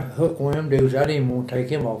 if I hook one of them dudes, I didn't even want to take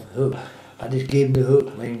him off the hook. I just gave him the hook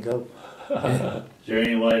and let him go. Is there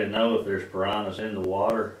any way to know if there's piranhas in the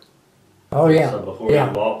water? Oh yeah. So before yeah.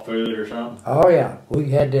 you walk through it or something? Oh yeah.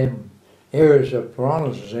 We had them areas of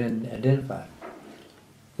piranhas identified.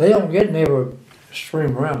 They don't get never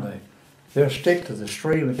stream around there. They'll stick to the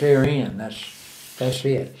stream that they're in. That's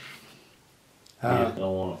it. You just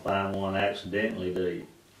don't want to find one accidentally, do you?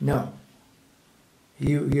 No.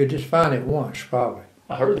 You just find it once, probably.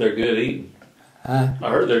 I heard they're good eating. Huh? I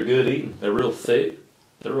heard they're good eating. They're real thick.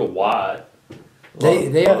 They're real wide. They're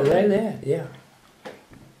there, yeah.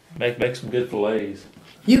 Make some good fillets.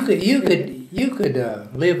 You could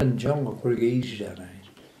live in the jungle pretty easy down there.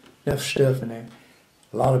 Enough stuff in there.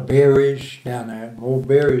 A lot of berries down there. More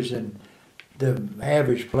berries than the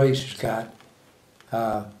average place has got.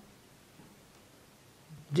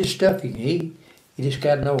 Just stuff you can eat. You just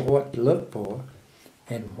got to know what to look for,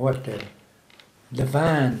 and what the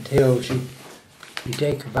vine tells you. You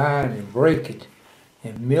take a vine and break it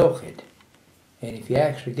and milk it. And if you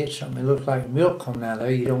actually get something that looks like milk coming out of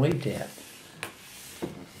there, you don't eat that.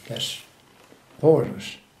 That's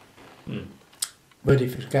poisonous. Mm. But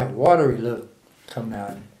if it's got watery look coming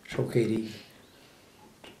out, it's okay to eat.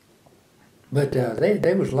 But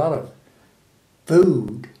there was a lot of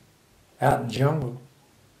food out in the jungle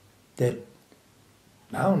that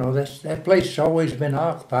I don't know, that place has always been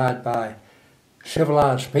occupied by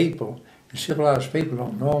civilized people. And civilized people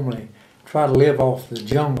don't normally try to live off the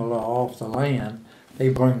jungle or off the land. They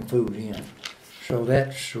bring food in. So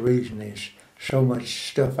that's the reason there's so much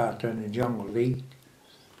stuff out there in the jungle to eat.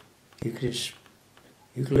 You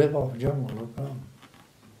could live off the jungle, no problem.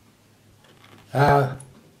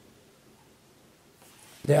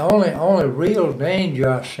 The only real danger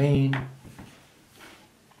I've seen,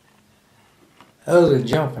 other than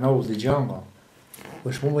jumping over the jungle,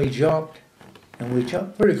 was when we jumped, and we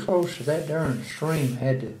jumped pretty close to that darn stream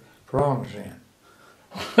had the piranhas in.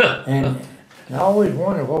 and I always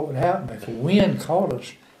wondered what would happen if the wind caught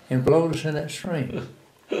us and blowed us in that stream.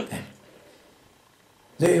 It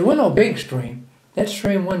wasn't no big stream. That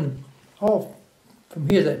stream went off from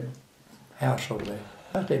here, that house over there.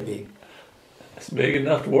 Not that big. It's big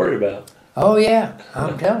enough to worry about. Oh yeah,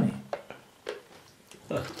 I'm telling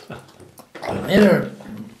you.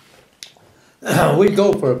 We'd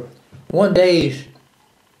go for one day's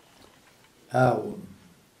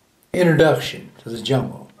introduction to the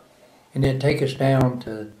jungle, and then take us down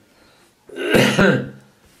to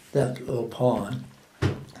that little pond.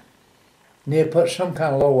 And they'd put some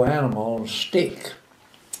kind of little animal on a stick.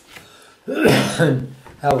 And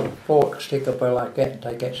have a fork stick up there like that and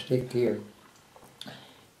take that stick here.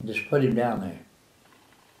 And just put him down there.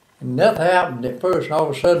 And nothing happened at first, and all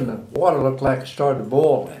of a sudden the water looked like it started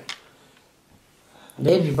boiling. And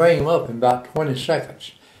then you bring him up in about 20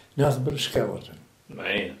 seconds. Nothing but a skeleton.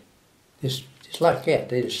 Man. It's like that.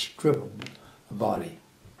 They just strip a body.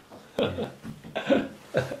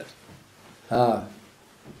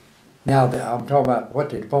 Now I'm talking about what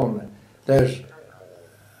they put on. There's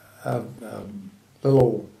a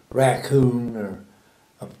little raccoon or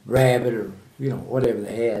a rabbit or whatever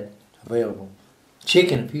they had available.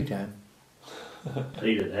 Chicken a few times.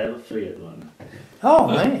 He'd have a fit, wouldn't he? Oh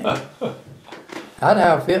man, I'd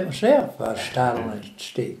have a fit myself if I was tied on that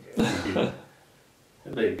stick.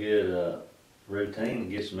 It'd be a good routine to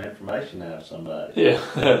get some information out of somebody. Yeah.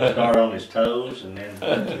 Start on his toes and then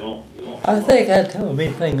you won't. I think I'd tell him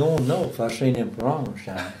anything I want to know if I seen them piranhas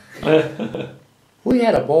down. We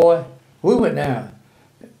had a boy. We went down.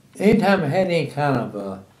 Anytime we had any kind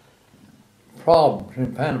of problems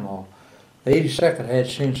in Panama, the 82nd had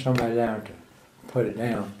sent somebody down to put it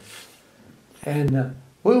down. And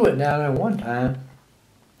we went down there one time.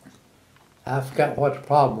 I forgot what the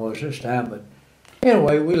problem was this time, but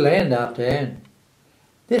anyway, we landed out there, and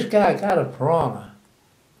this guy got a piranha,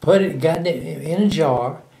 got it in a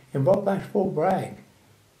jar, and brought back to Fort Bragg.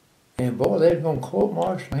 And boy, they was going to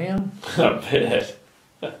court-martial him. I bet.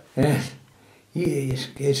 And it's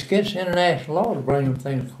against international law to bring them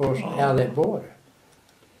things across out of that border.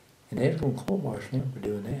 And they was going to court-martial him for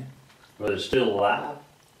doing that. But it's still alive.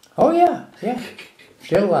 Oh yeah,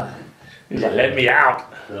 still alive. He's like, let me out.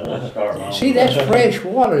 See, that's fresh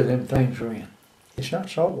water them things are in. It's not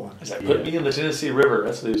salt water. He's like, put me in the Tennessee River.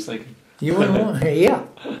 That's what he was thinking. You wouldn't want, yeah.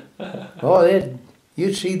 Oh,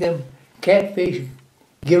 you'd see them catfish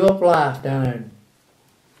give up life down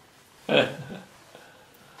there.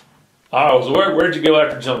 All right, so where'd you go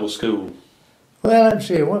after jungle school? Well, let me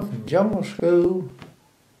see, I went from jungle school.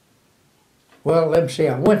 Well, let me see,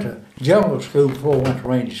 I went to jungle school before I went to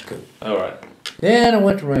ranger school. All right. Then I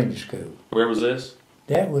went to ranger school. Where was this?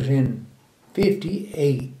 That was in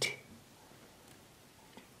 58.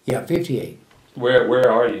 Yeah, 58.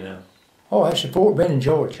 Where are you now? Oh, that's in Fort Benning,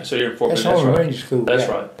 Georgia. So you're in Fort That's Benning. on That's right. ranger school. That's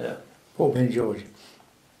yeah. right, yeah. Fort Benning, Georgia.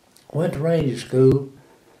 I went to ranger school.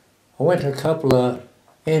 I went to a couple of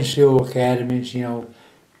NCO academies,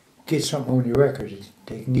 get something on your record that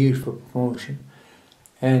they can use for promotion.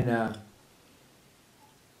 And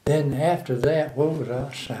then after that, what was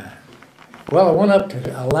I signed? Well, I went up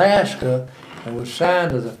to Alaska and was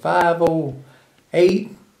signed to the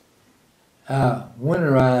 508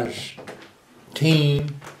 winterized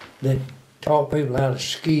team that taught people how to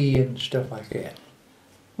ski and stuff like that.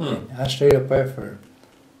 And I stayed up there for,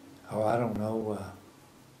 I don't know,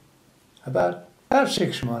 about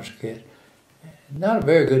 6 months, I guess. Not a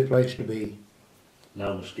very good place to be.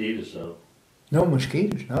 No mosquitoes, though. No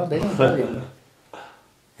mosquitoes, no, they don't bite you.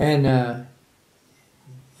 And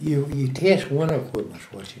you test winter equipment is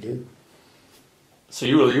what you do. So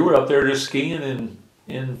you were up there just skiing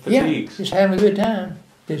in fatigues? Yeah, just having a good time.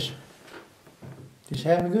 Just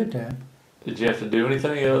having a good time. Did you have to do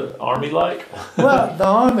anything Army-like? Well, the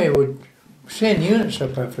Army would send units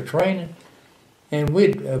up there for training, and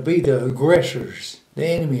we'd be the aggressors, the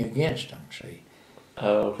enemy against them, see.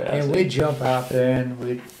 Oh, okay. And we'd jump out there and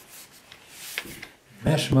we'd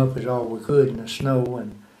mess them up as all we could in the snow,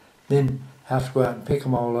 and then have to go out and pick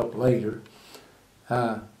them all up later.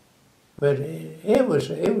 But it was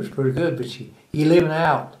pretty good. But you living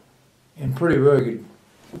out in pretty rugged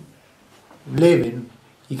living.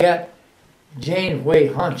 You got Janeway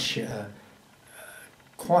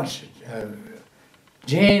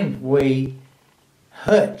Janeway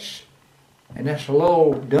huts, and that's a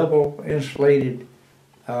low double insulated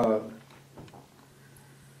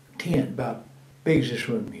tent about big as this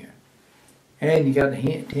room here. And you got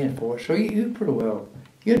the tent for it, so you're in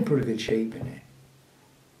pretty good shape in it.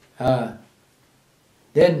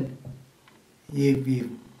 Then you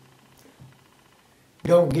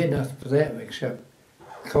don't get nothing for that except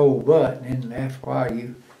cold butt, and then after a while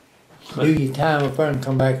you do your time up there and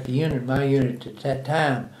come back to the unit. My unit at that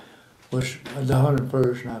time was the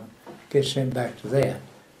 101st, and I get sent back to that.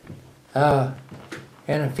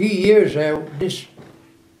 And a few years there,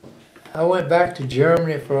 I went back to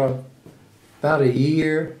Germany for about a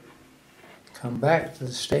year, come back to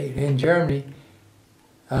the state. In Germany,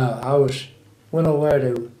 I went over there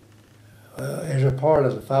to, as a part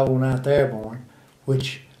of the 509th Airborne,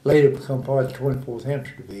 which later became part of the 24th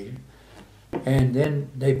Infantry Division. And then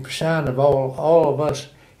they signed of all of us,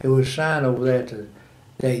 it was signed over there to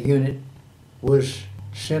that unit, was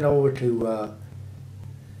sent over to,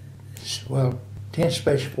 10th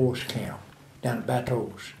Special Force Camp down at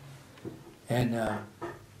Bateaux. And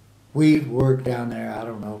we worked down there, I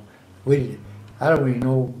don't know, I don't really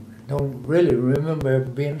know, don't really remember ever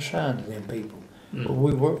being assigned to them people, but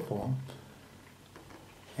we worked for them.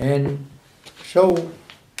 And so,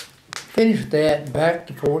 finished that, back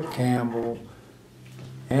to Fort Campbell,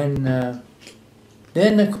 and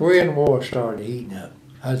then the Korean War started heating up.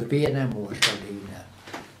 The Vietnam War started heating up.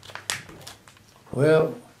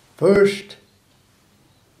 Well, first,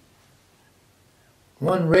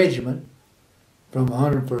 one regiment from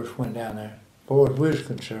 101st went down there. As far as we was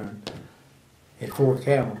concerned, at Fort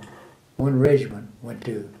Campbell, one regiment went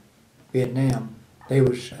to Vietnam. There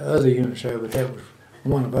was other units there, but that was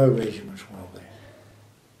one of our regiments went over there.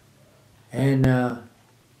 And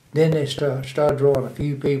then they started drawing a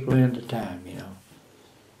few people in at a time, you know.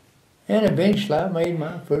 And eventually I made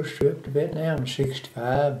my first trip to Vietnam in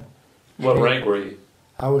 '65. What rank were you?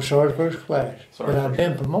 I was Sergeant First Class, but I've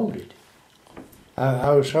been promoted.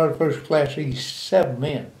 I was Sergeant First Class E7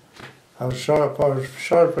 men. I was Sergeant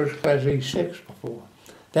First Class E6 before.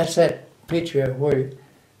 That's that picture where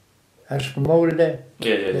I was promoted there.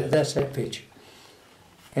 Yeah. That's that picture.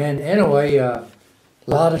 And anyway, a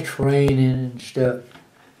lot of training and stuff.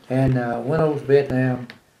 And went over to Vietnam,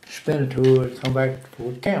 spent a tour, come back to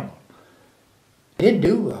Fort Campbell. Didn't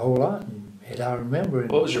do a whole lot, and I remember.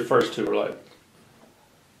 What was your first tour like?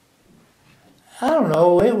 I don't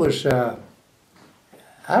know. It was.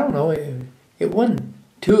 I don't know. It wasn't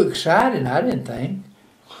too exciting, I didn't think.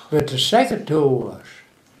 But the second tour was.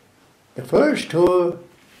 The first tour,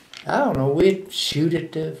 I don't know. We'd shoot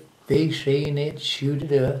at the VC and they'd shoot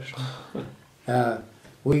at us.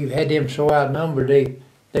 We had them so outnumbered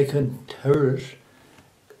they couldn't hurt us.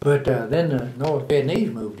 But then the North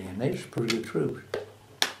Vietnamese moved in. They was pretty good troops.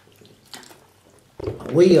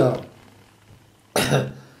 We,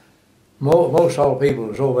 most all the people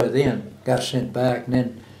that was over there then got sent back, and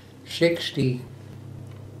then 60,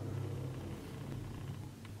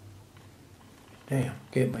 damn,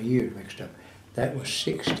 get my years mixed up. That was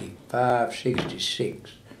 65,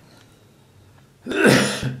 66.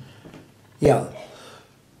 Yeah.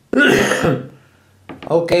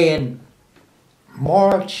 Okay, in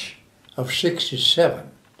March of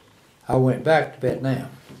 '67, I went back to Vietnam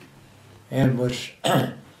and was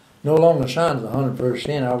no longer assigned to the 101st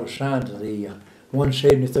N. I was assigned to the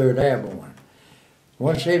 173rd Airborne.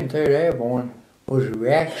 173rd Airborne was a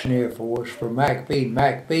reactionary force for MACV.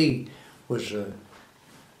 MACV was a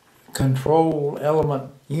control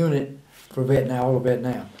element unit for Vietnam, all of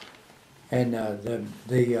Vietnam. And the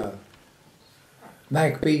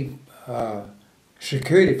MACV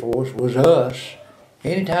security force was us.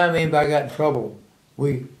 Anytime anybody got in trouble,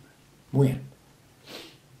 we went.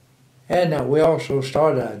 And we also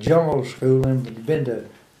started a jungle school, and we'd been to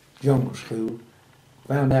jungle school.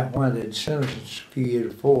 Found out why they'd sent us a few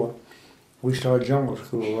years before. We started jungle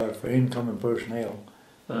school for incoming personnel.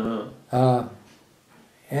 And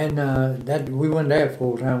that we weren't there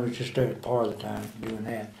full time, we was just there part of the time doing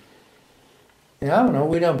that. And I don't know,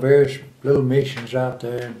 we done various little missions out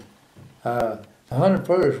there. The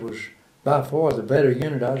 101st was by far the better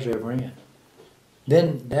unit I was ever in.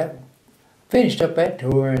 Then that finished up that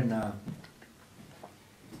tour, and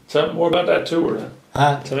Tell me more about that tour then.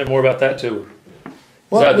 Tell me more about that tour.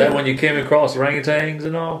 Well, Is that when you came across orangutans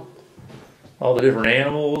and all? All the different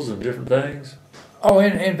animals and different things? Oh,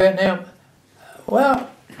 in Vietnam? Well,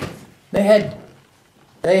 they had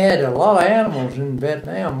they had a lot of animals in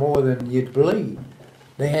Vietnam, more than you'd believe.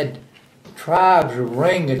 They had tribes of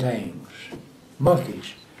orangutans,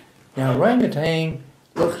 monkeys. Now, orangutan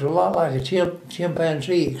looks a lot like a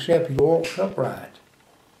chimpanzee, except he walks upright.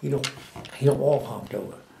 He don't walk humped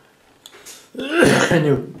over.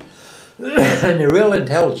 and they're real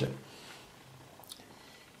intelligent.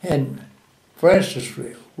 And for instance,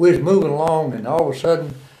 we was moving along, and all of a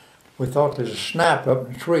sudden, we thought there's a sniper up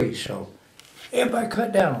in the tree, so everybody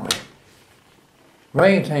cut down on it.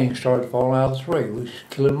 Orangutans started falling out of the tree. We was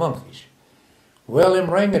killing monkeys. Well, them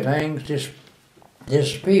orangutans just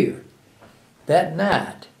disappeared. That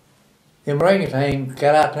night, them orangutans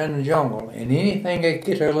got out there in the jungle, and anything they could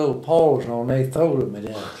get their little paws on, they threw them at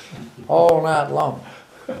us all night long.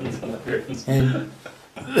 And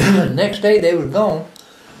the next day they was gone,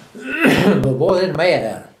 but boy, they're mad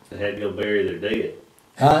at it. They had to go bury their dead.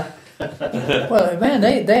 Huh? Well, man,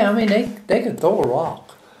 they could throw a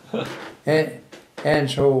rock, and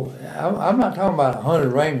so I'm not talking about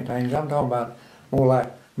 100 orangutans. I'm talking about more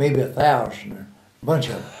like maybe 1,000 or a bunch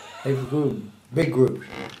of them. They were big groups.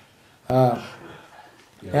 Now,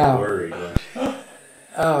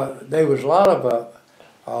 there was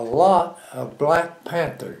a lot of Black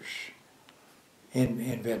Panthers in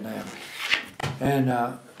Vietnam, and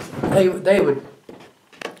they would,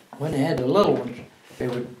 when they had the little ones, they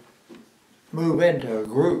would move into a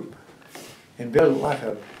group and build like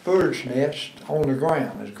a bird's nest on the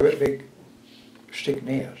ground. There's a great big stick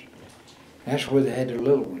nest. That's where they had their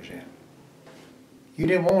little ones in. You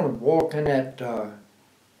didn't want to walk in that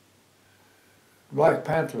Black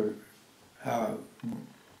Panther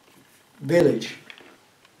village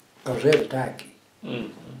because they'd attack you.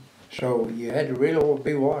 Mm-hmm. So you had to really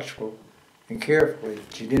be watchful and careful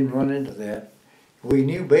that you didn't run into that. We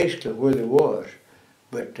knew basically where they was,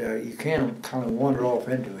 but you can kind of wander off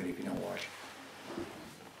into it if you don't watch it.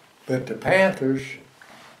 But the Panthers,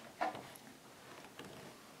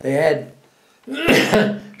 they had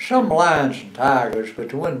some lions and tigers, but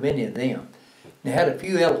there wasn't many of them. They had a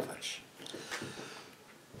few elephants.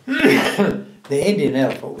 The Indian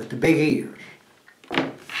elephant with the big ears.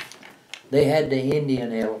 They had the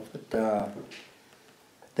Indian elephant.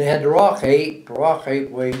 They had the rock ape. The rock ape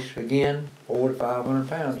weighs, again, 400 to 500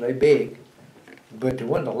 pounds. They big. But there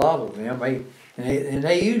wasn't a lot of them. And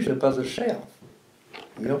they usually by themselves.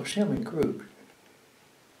 You don't see them in groups.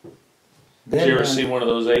 Did you ever see one of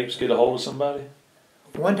those apes get a hold of somebody?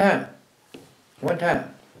 One time.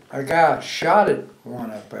 A guy shot at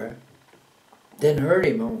one up there. Didn't hurt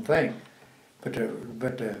him on the thing. But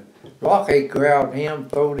the rock ape grabbed him,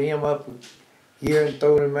 throwed him up here and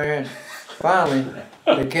throwed him there. And finally,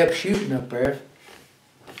 they kept shooting up there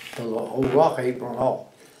till the whole rock ape run off.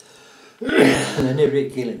 And they never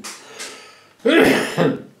did kill him.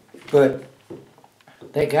 But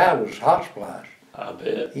that guy was hospitalized. I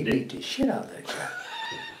bet. He beat the shit out of that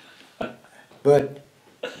guy. But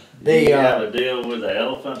Do you have a deal with the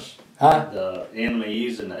elephants? Huh? The enemy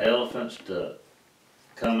using the elephants to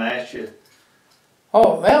come at you?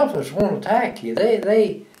 Oh, elephants won't attack you.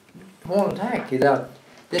 They won't attack you. Now,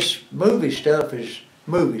 this movie stuff is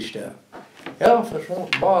movie stuff. Elephants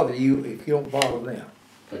won't bother you if you don't bother them.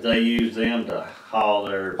 But they use them to haul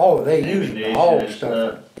their they use them to haul and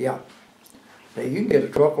stuff. Yeah. You can get a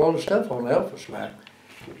truckload of stuff on the elephant's back.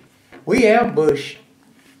 We ambushed.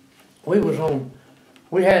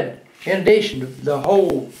 We had, in addition to the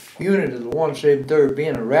whole unit of the 173rd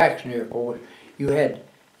being a Rackson Air Force, you had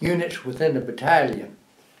units within the battalion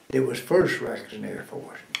that was 1st Rackson Air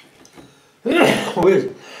Force. we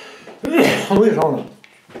was on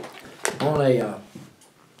a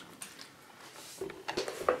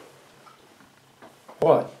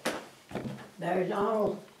what? There's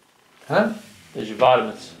all. Huh? There's your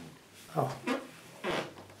vitamins. Oh.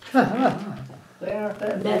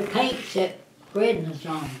 That paint's that redness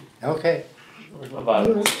on. Okay. Where's my You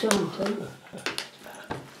vitamins? want some too?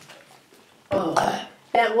 Oh,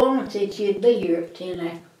 that woman said she'd be here at 10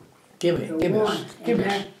 after Give me one.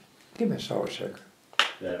 a salt sugar.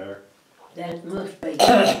 that her. That must be.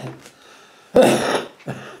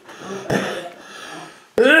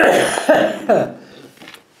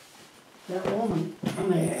 That woman, I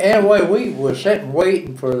mean, Anyway, we were sitting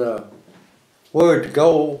waiting for the word to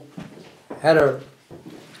go. Had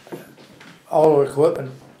all our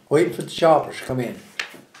equipment, waiting for the choppers to come in.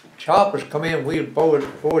 Choppers come in, we would board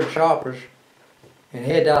choppers and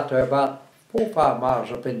head out there about 4 or 5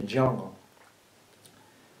 miles up in the jungle.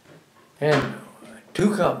 And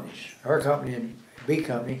 2 companies, our company and B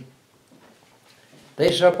company,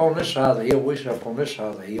 they sit up on this side of the hill, we sit up on this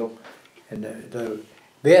side of the hill, and the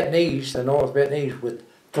Vietnamese, the North Vietnamese, with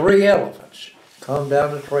 3 elephants come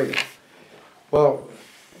down the trail. Well,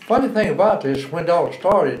 funny thing about this, when it all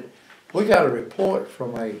started, we got a report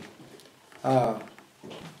from a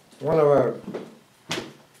one of our.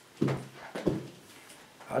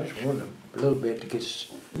 I just wanted a little bit to get.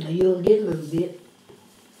 Now you'll get a little bit.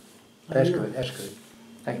 That's good. That's good.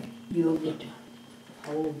 Thank you. You'll get the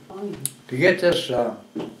whole thing. To get this. You want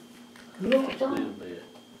A little some? bit.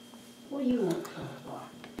 What do you want some for?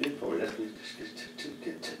 Good for you. That's good.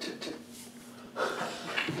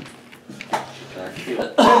 Try to kill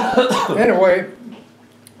it. Anyway,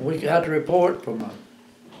 we got the report from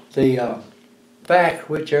the fact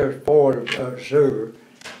which their forward server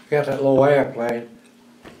got that little airplane.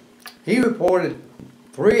 He reported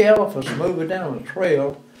 3 elephants moving down the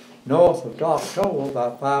trail north of Doctola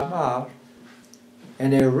about 5 miles,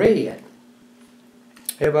 and they're red.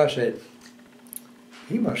 Everybody said,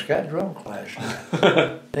 he must have got drunk last night.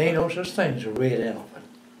 There ain't no such thing as a red elephant.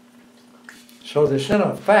 So they sent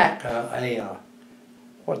a fact, the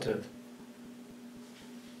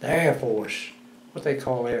Air Force, what they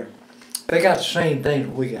call air. They got the same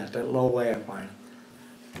thing we got, that low airplane.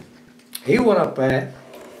 He went up there,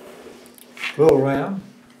 flew around,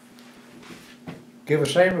 give the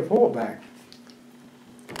same report back.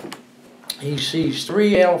 He sees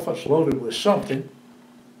 3 elephants loaded with something,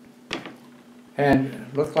 and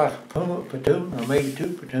looked like a platoon, or maybe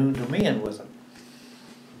 2 platoons of men with them.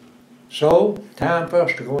 So, time for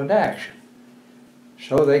us to go into action.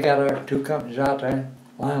 So they got our 2 companies out there,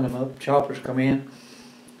 lined them up, choppers come in.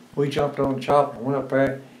 We jumped on the chopper and went up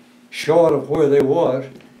there, short of where they was,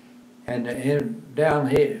 and down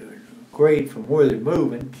here, grade from where they're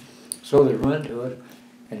moving, so they run to it,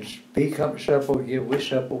 and B company set up over here, we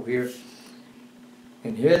set up over here,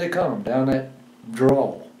 and here they come, down that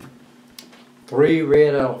draw. 3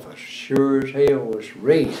 red elephants, sure as hell was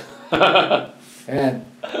red. And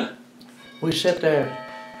we sat there,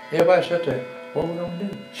 everybody sat there, what we gonna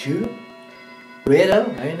do? Shoot them? Red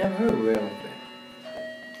elephant? I ain't never heard of red elephant.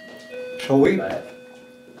 So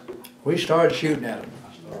we started shooting at them.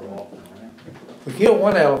 We killed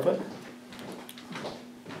 1 elephant.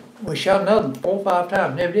 We shot another 4 or 5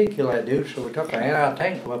 times, never did kill that dude, so we took an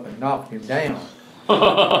anti-tank weapon and knocked him down.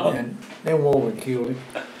 And then went over and killed him.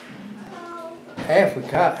 After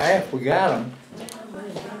we got them,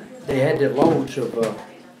 they had the loads of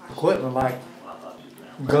equipment like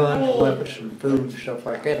guns, weapons, and food and stuff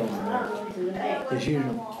like that on there. Just using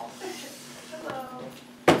them.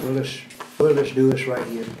 We'll just do this right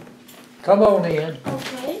here. Come on in.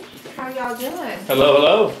 Okay, how y'all doing? Hello,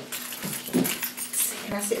 hello.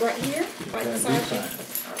 Can I sit right here? Right beside you?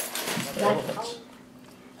 Elephants.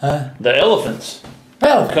 Huh? The elephants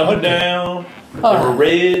Elephant. coming down. They All were right.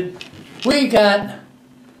 red. We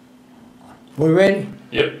ready?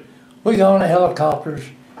 Yep. We got on the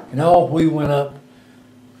helicopters and all we went up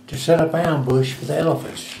to set up ambush for the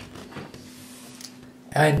elephants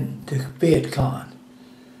and the VidCon.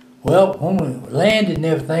 Well, when we landed and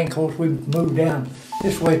everything, of course we moved down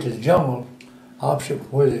this way to the jungle, opposite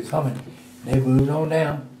where they're coming. And they moved on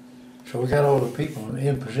down. So we got all the people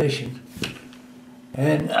in position.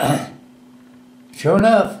 And sure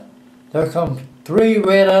enough, there come 3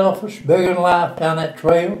 red elephants, bigger than life, down that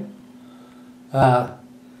trail.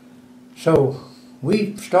 So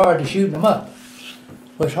we started shooting them up.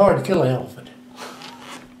 Well, it's hard to kill an elephant.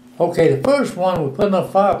 Okay, the first one, we put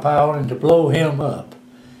enough firepower in to blow him up.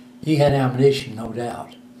 He had ammunition, no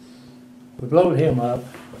doubt. We blowed him up.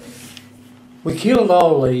 We killed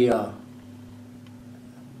all the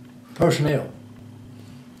personnel.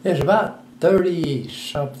 There's about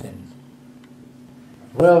 30-something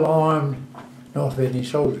well-armed North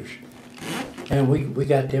Vietnamese soldiers. And we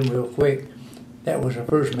got them real quick. That was our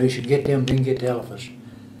first mission, get them, then get the elephants.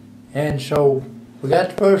 And so we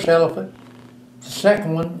got the first elephant. The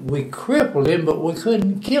second one, we crippled him, but we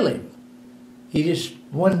couldn't kill him. He just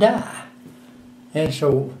wouldn't die. And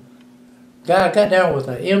so guy got down with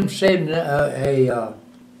a M7,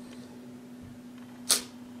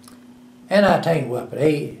 anti-tank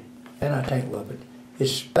weapon, anti-tank weapon.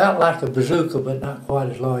 It's about like a bazooka, but not quite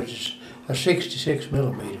as large as a 66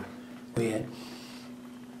 millimeter we had.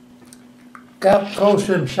 Got close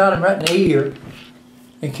to him, shot him right in the ear,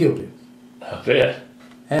 and killed him. I bet.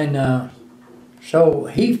 And so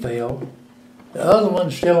he fell. The other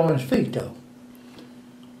one's still on his feet, though.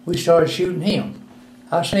 We started shooting him.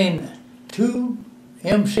 I seen 2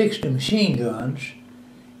 M60 machine guns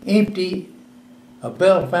empty a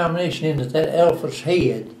belt of ammunition into that elephant's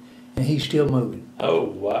head, and he's still moving. Oh,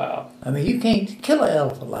 wow. I mean, you can't kill an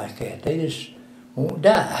elephant like that. They just won't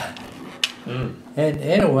die. Mm. And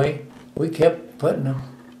anyway, we kept putting the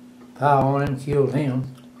power on him, killed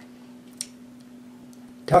him.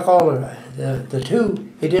 took all the two,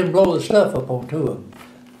 it didn't blow the stuff up on two of them.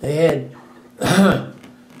 They had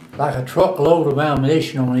like a truckload of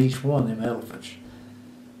ammunition on each one of them elephants.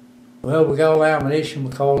 Well, we got all the ammunition,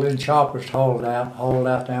 we called in choppers, hauled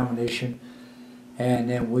out the ammunition, and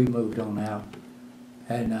then we moved on out.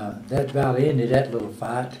 And that about ended that little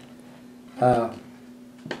fight.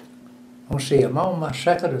 Let's see, am I on my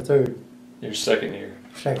second or third? Your second year.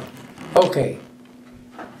 Second. Okay.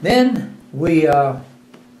 Then we, after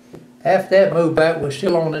that moved back, we're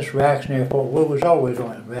still on this Reaction Air Force. We was always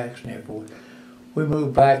on Reaction Air Force. We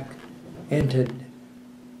moved back into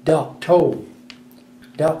Dock Toe.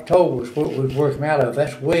 Dock Toe was what we was working out of.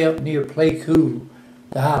 That's way up near Playcool,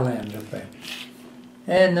 the Highlands up there.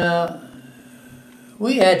 And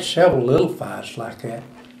we had several little fights like that.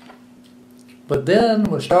 But then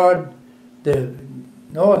we started, the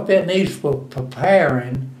North Vietnamese were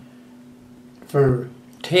preparing for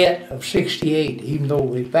Tet of '68, even though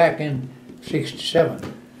we was back in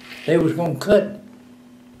 '67. They was going to cut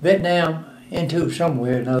Vietnam into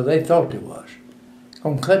somewhere or another. They thought it was.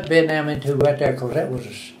 Going to cut Vietnam into right there, because that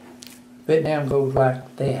was, Vietnam goes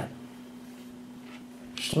like that.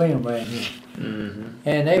 Slim right here. Mm-hmm.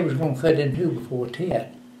 And they was going to cut in two before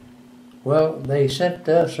Tet. Well, they sent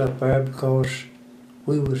us up there because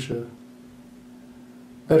we was a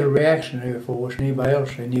better reactionary force than anybody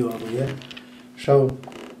else they knew of yet. So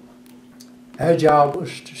our job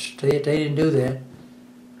was to stay. They didn't do that.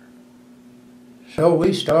 So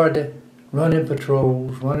we started running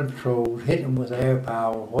patrols, hitting them with air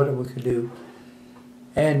power, whatever we could do.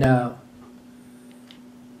 And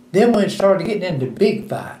then we started getting into big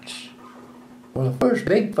fights. Well, the first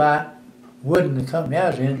big fight wasn't the company I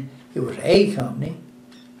was in, it was A Company.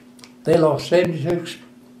 They lost 76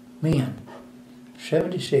 men,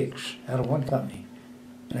 76 out of one company.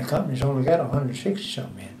 And the company's only got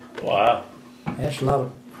 160-something men. Wow. That's a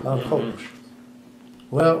lot of folks.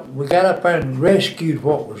 Well, we got up there and rescued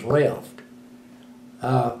what was left.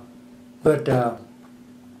 But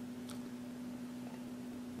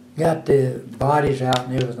got the bodies out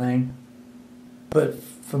and everything. But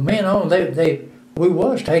from then on, we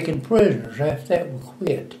was taking prisoners. After that, we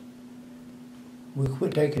quit. We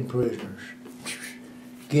quit taking prisoners.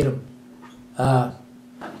 Get them.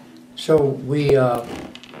 So we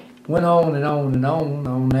went on and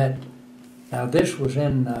on that. Now this was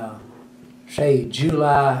in, say,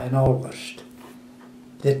 July and August,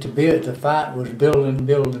 that the fight was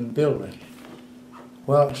building.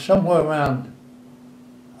 Well, somewhere around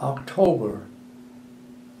October,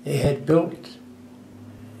 they had built,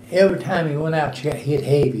 every time you went out, you got hit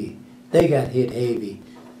heavy. They got hit heavy.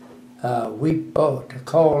 We bought to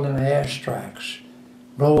call in airstrikes,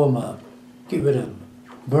 blow them up, get rid of them,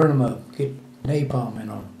 burn them up, get napalm in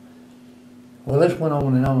them. Well, this went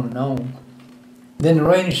on and on and on. Then the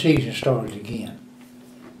rainy season started again.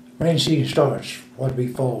 Rainy season starts, what we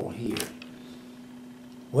fall here.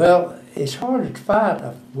 Well, it's harder to fight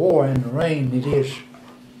a war in the rain than it is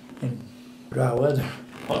in dry weather.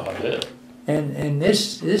 Wow, yeah. And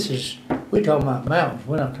this is, we're talking about mountains,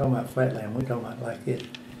 we're not talking about flatland, we're talking about like this.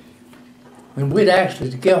 When we'd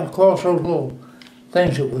actually, to get across those little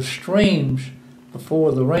things that were streams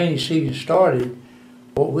before the rainy season started,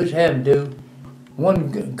 what we'd have to do,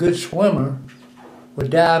 one good swimmer would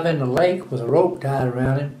dive in the lake with a rope tied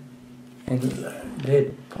around him, and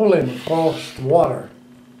they'd pull him across the water.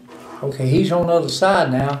 Okay, he's on the other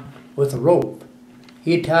side now with a rope.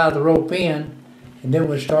 He'd tie the rope in, and then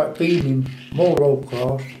we'd start feeding him more rope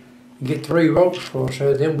across, and get 3 ropes across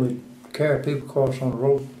there, then we'd carry people across on the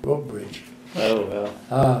rope bridge. Oh,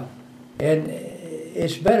 well. And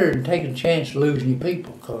it's better than taking a chance of losing your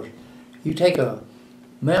people, because you take a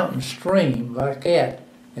mountain stream like that,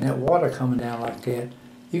 and that water coming down like that,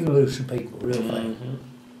 you can lose some people real fast. Mm-hmm.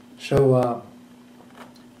 So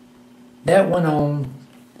that went on,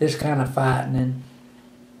 this kind of fighting.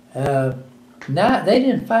 And they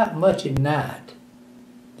didn't fight much at night,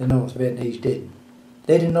 the North Vietnamese didn't.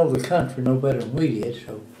 They didn't know the country no better than we did,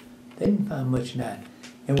 so they didn't fight much at night.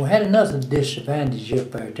 And we had another disadvantage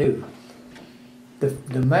up there too.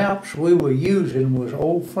 The maps we were using was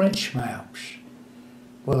old French maps.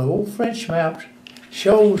 Well, the old French maps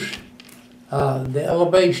shows the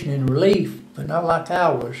elevation in relief, but not like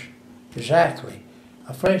ours exactly.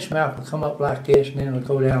 A French map will come up like this and then it'll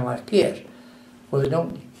go down like this. Well, they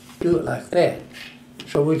don't do it like that.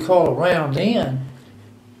 So we call around then,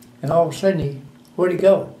 and all of a sudden, where'd he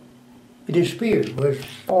go? He disappeared. Well, it's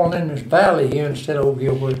falling in this valley here instead of over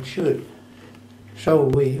here where it should. So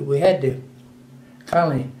we had to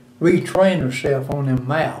kind of retrain ourselves on them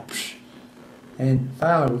maps. And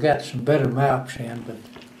finally we got some better maps in, but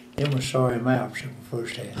Them was sorry maps that we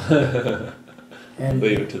first had.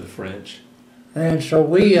 Leave it to the French. And so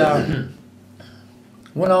we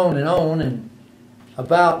went on, and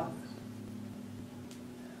about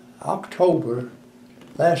October,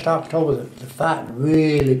 last October, the fighting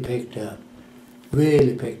really picked up.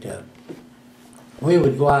 Really picked up. We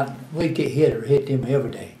would go out, we'd get hit them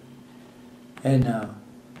every day. And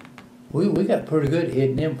we got pretty good at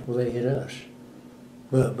hitting them before they hit us.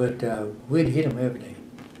 But we'd hit them every day.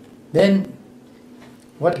 Then,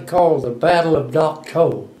 what they call the Battle of Dak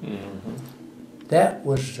To. That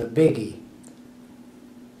was a biggie.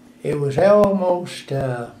 It was almost,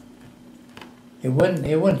 it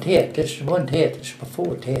wasn't Tet. This wasn't Tet. This is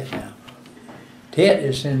before Tet now. Tet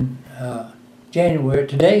is in January.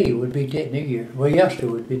 Today would be Tet New Year. Well, yesterday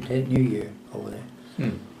would be Tet New Year over there.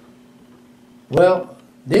 Well,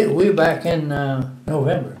 we're back in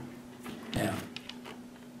November now.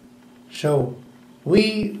 So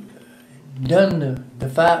we done the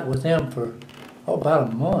fight with them for about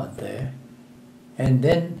a month there. And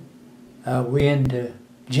then we're into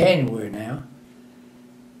January now.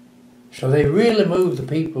 So they really moved the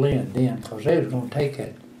people in then, because they was going to take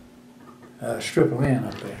that strip of land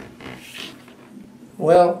up there.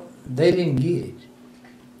 Well, they didn't get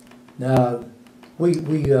it.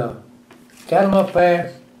 We got them up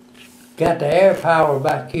there, got the air power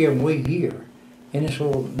back here, and we here in this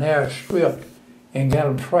little narrow strip, and got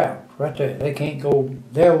them trapped right there. They can't go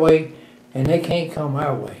their way, and they can't come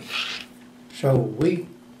our way. So we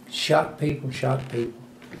shot people.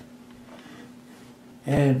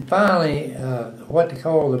 And finally, what they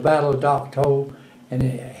call the Battle of Dak To, and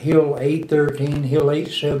Hill 813, Hill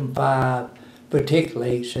 875,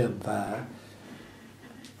 particularly 875,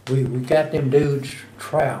 we got them dudes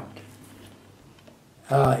trapped.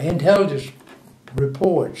 Intelligence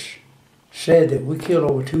reports said that we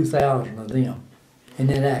killed over 2,000 of them in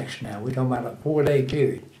that action now. We're talking about a 4-day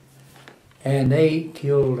period. And they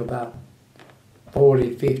killed about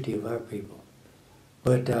 40, 50 of our people.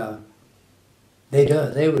 But they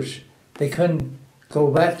couldn't go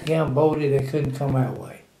back to Cambodia, they couldn't come our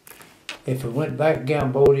way. If it went back to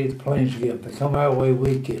Cambodia, the planes would get them. If they come our way,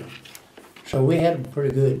 we'd get them. So we had a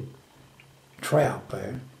pretty good trap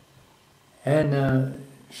there. And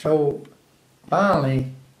so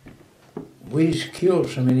finally, we just killed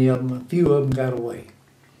so many of them, a few of them got away.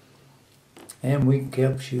 And we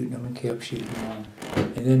kept shooting them and kept shooting them.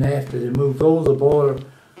 And then after they moved over the border,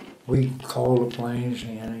 we called the planes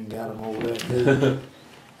in and got them over there too.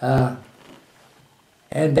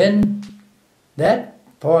 And then that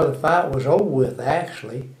part of the fight was over with,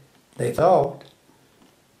 actually, they thought.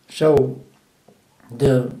 So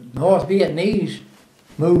the North Vietnamese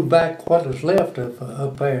moved back, what was left of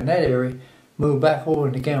up there in that area, moved back over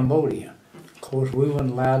into Cambodia. Of course, we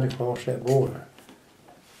weren't allowed to cross that border.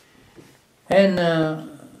 And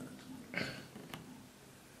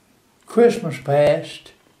Christmas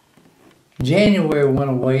passed, January went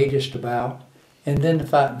away just about, and then the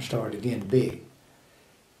fighting started getting big.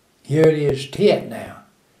 Here it is, Tet now.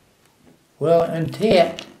 Well, in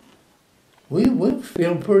Tet, we was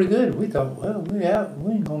feeling pretty good. We thought, well, we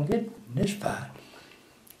ain't gonna get this fight.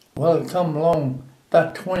 Well, it come along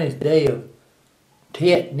about 20th day of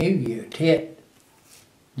Tet New Year, Tet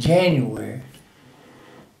January.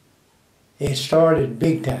 It started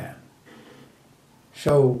big time.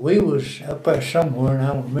 So we was up there somewhere, and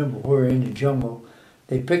I don't remember where, in the jungle.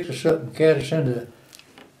 They picked us up and carried us into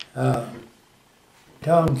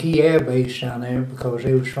Tongue Key Air Base down there because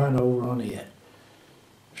they was trying to overrun it.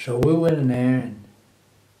 So we went in there and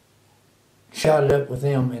shot it up with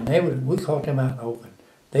them, and we caught them out in the open.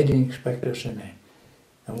 They didn't expect us in there.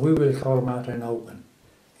 And we really caught them out there in the open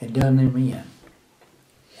and done them in.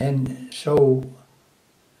 And so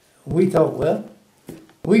we thought, well,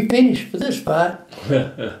 we finished for this fight.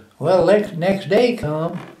 Well, next day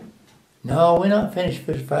come, no, we're not finished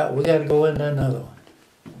for this fight. We got to go into another one.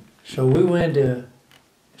 So we went to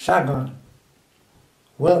Saigon.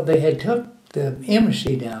 Well, they had took the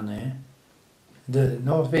embassy down there. The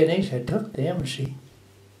North Vietnamese had took the embassy.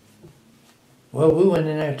 Well, we went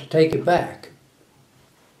in there to take it back.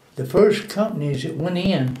 The first companies that went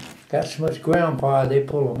in got so much ground power, they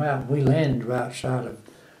pulled them out. We landed right outside of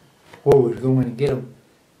where we was going to get them,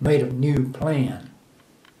 made a new plan.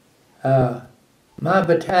 My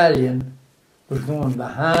battalion was going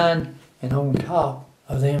behind and on top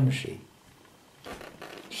of the embassy.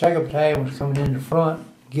 Second battalion was coming in the front,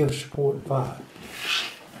 give support and fire.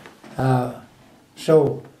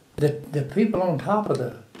 So the people on top of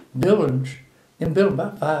the buildings, them buildings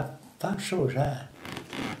about five stories high.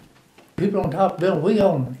 People on top of the building, we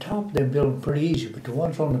on the top of them building pretty easy, but the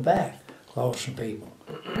ones on the back lost some people.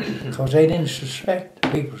 because they didn't suspect the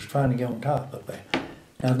people was trying to get on top up there.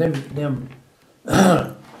 Now them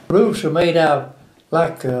roofs are made out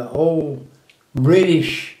like old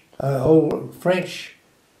British, old French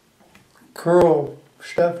curl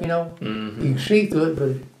stuff, you know. Mm-hmm. You can see through it, but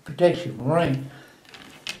it protects you from rain.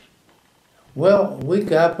 Well, we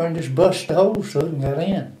got up there and just busted the holes through it and got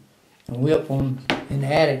in. And we up in the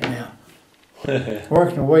attic now,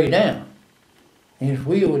 working our way down. And if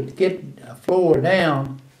we would get a floor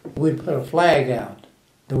down, we'd put a flag out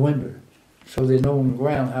the window so they know on the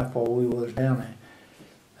ground how far we was down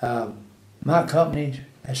there. My company,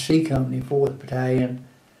 a C Company, 4th Battalion,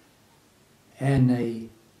 and the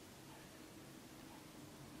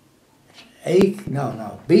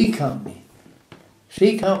B Company.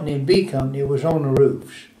 C Company and B Company was on the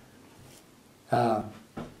roofs.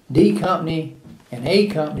 D Company and A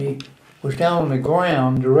Company was down on the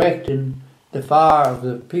ground directing the fire of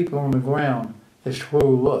the people on the ground as to where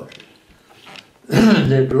we was.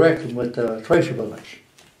 They're directing with tracer bullets.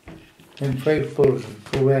 Them tracer bullets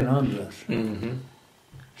ran under us. Mm-hmm.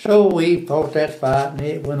 So we fought that fight and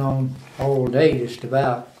it went on all day just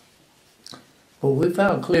about. But we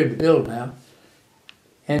finally cleared the building out.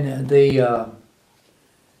 And the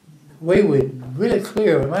way we'd really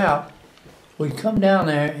clear them out, we'd come down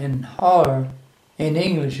there and holler in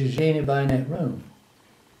English as anybody in that room.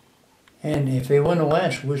 And if they wouldn't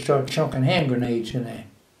answer, we'd start chunking hand grenades in there.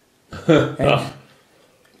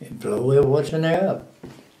 And blow what's in there up.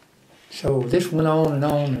 So this went on,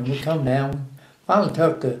 and we come down, finally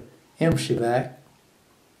took the embassy back,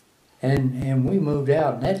 and we moved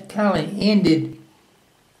out. And that kind of ended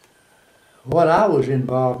what I was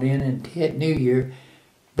involved in Tet New Year.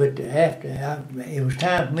 But after it was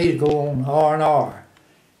time for me to go on R&R.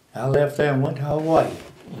 I left there and went to Hawaii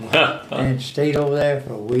and stayed over there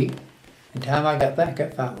for a week. And the time I got back,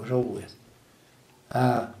 that fight was over with.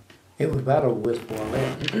 It was about over with before I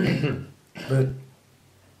left. But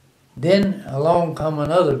then along come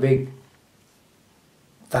another big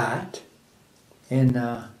fight, and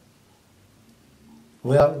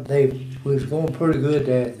well, they was going pretty good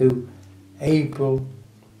there through April,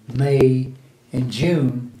 May, and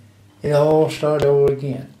June. It all started over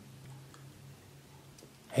again.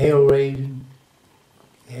 Hail raising,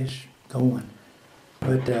 it's going.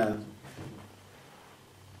 But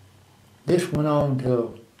this went on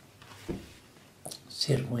till,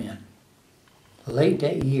 said when? Late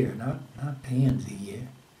that year, not the end of the year.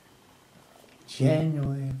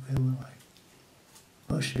 January, February,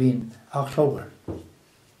 must have been October.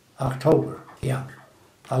 October, yeah.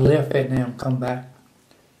 I left Vietnam, come back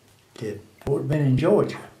to Fort Benning,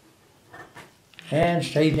 Georgia, and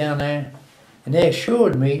stayed down there. And they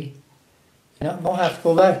assured me you're not going to have to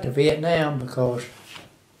go back to Vietnam because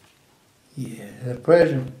the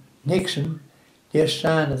President Nixon just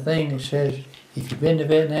signed a thing that says if you've been to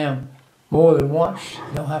Vietnam more than once,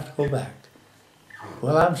 you don't have to go back.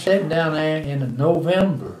 Well, I'm sitting down there in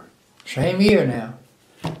November, same year now.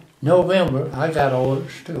 November, I got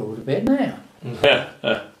orders to go to Vietnam.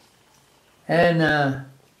 And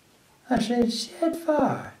I said, set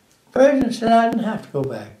fire. The President said I didn't have to go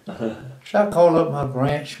back. So I called up my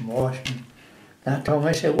branch from Washington, and I told him,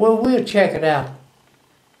 I said, well, we'll check it out.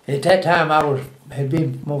 At that time, I had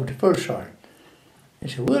been promoted to first sergeant. They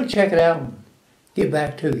said, we'll check it out and get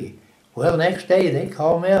back to you. Well, next day, they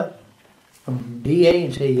called me up from DA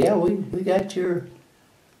and said, yeah, we got your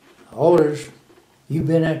orders. You've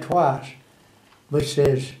been there twice. But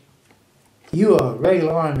says, you are a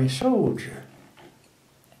regular Army soldier.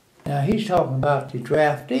 Now, he's talking about the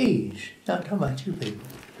draftees. He's not talking about you people.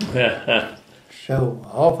 So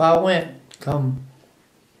off I went. Come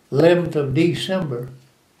 11th of December,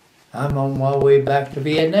 I'm on my way back to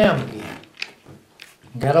Vietnam again.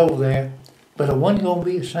 Got over there, but I wasn't going to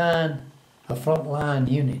be assigned a frontline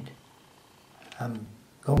unit. I'm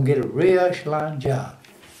going to get a rear echelon job.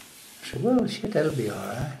 I said, well, shit, that'll be all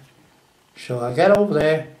right. So I got over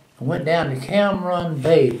there and went down to Cam Run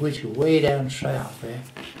Bay, which is way down south there.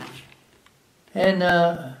 And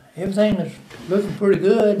everything was looking pretty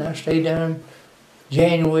good, and I stayed down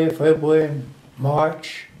January, February,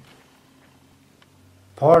 March.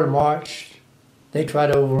 Part of March, they tried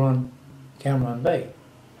to overrun Cam Run Bay.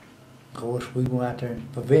 Of course, we went out there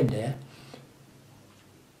and prevent that.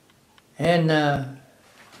 And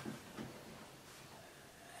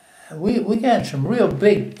we got some real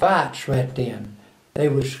big fights right then. They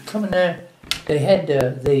was coming there, they had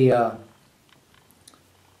the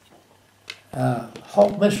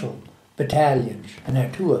Hawk missile battalions, and there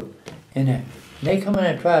are two of them in there. And they come in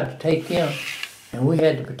and tried to take them, and we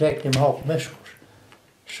had to protect them Hawk missiles.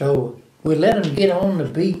 So we let them get on the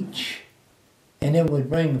beach and then we'd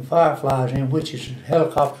bring the Fireflies in, which is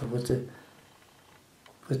helicopters with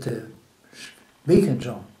the beacons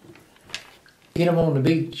on. Get them on the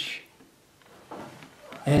beach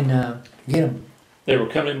and get them. They were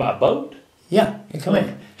coming by boat? Yeah, they come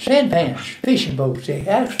in. Sandpans, fishing boats. They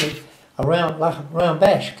actually around like a round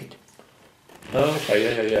basket. Oh,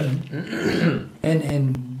 okay, yeah.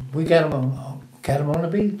 And we got them on the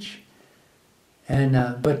beach.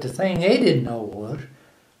 And but the thing they didn't know was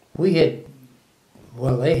we had,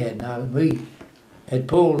 well, they had not. We had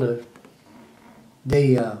pulled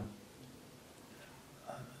the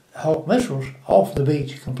Hawk missiles off the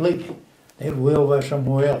beach completely. They were way over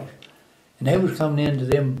somewhere else. And they was coming into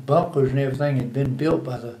them bunkers and everything had been built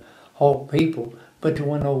by the Hawk people, but there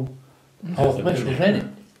weren't no Hawk missiles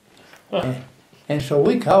in it. And so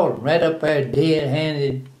we caught them right up there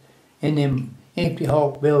dead-handed in them empty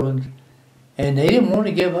Hawk buildings, and they didn't want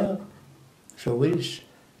to give up. So we just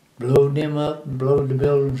blowed them up and blowed the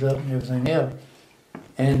buildings up and everything else,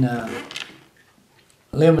 and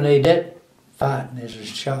eliminated that fighting as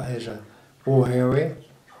a war area.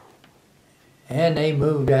 And they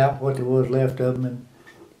moved out what there was left of them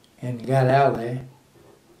and got out of there.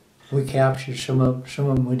 We captured some of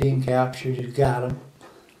them we didn't capture, just got them.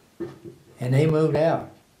 And they moved out.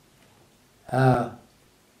 And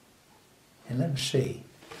let me see,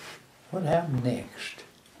 what happened next?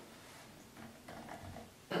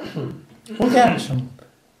 We got some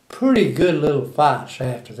pretty good little fights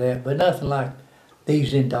after that, but nothing like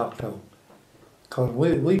these in Docto. Because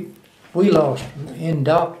we lost in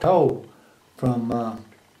Docto from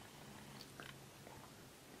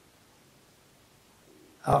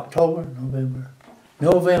October,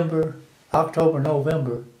 November,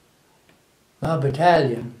 my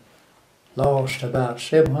battalion lost about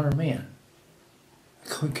 700 men.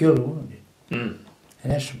 We killed and wounded. And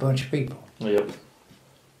that's a bunch of people. Yep.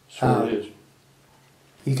 Sure it is.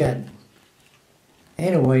 You got,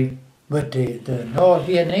 anyway, but the North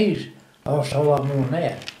Vietnamese lost a whole lot more than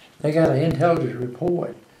that. They got an intelligence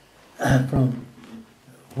report from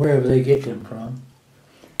wherever they get them from.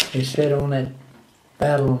 It said on that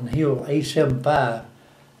battle on the hill 875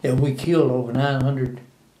 that we killed over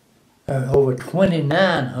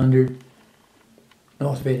 2,900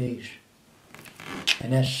 North Vietnamese,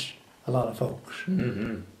 and that's a lot of folks.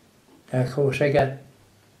 And of course they got,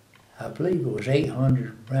 I believe it was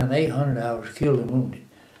 800, around 800 hours killed and wounded,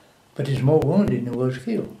 but there's more wounded than there was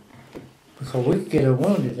killed, because we could get a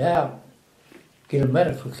wounded out, get a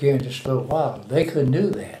medical care in just a little while. They couldn't do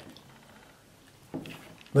that.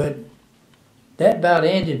 But that about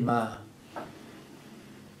ended my,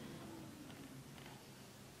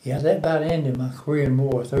 Korean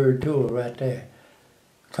War third tour right there.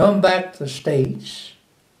 Come back to the States.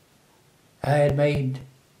 I had made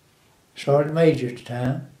Sergeant Major at the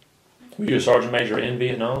time. Were you a Sergeant Major in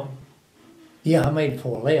Vietnam? Yeah, I made it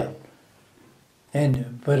before I left.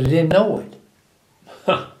 But I didn't know it.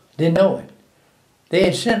 Didn't know it. They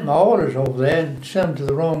had sent my orders over there and sent them to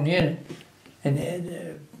the wrong unit. And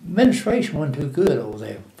the administration wasn't too good over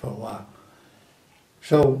there for a while.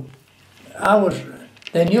 So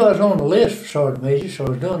they knew I was on the list for Sergeant Major, so I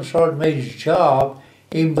was doing the Sergeant Major's job,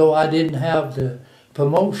 even though I didn't have the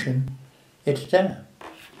promotion at the time.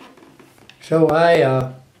 So I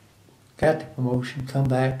got the promotion, come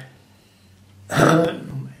back,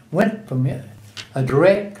 went from a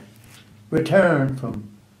direct return from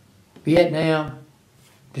Vietnam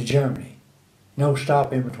to Germany. No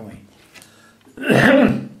stop in between.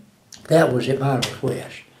 That was at my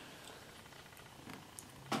request.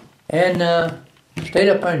 And stayed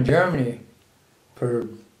up in Germany for,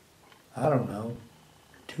 I don't know,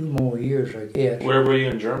 2 more years, I guess. Where were you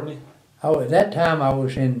in Germany? At that time I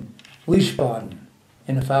was in Wiesbaden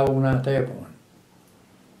in the 509th Airborne.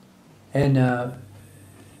 And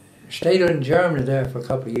stayed in Germany there for a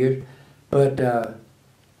couple of years, but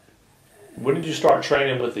when did you start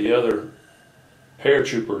training with the other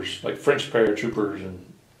paratroopers, like French paratroopers, and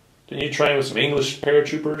didn't you train with some English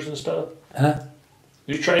paratroopers and stuff? Huh?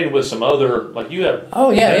 You trained with some other, like you have.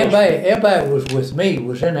 Oh yeah, everybody was with me,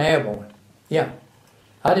 was in the Airborne. Yeah.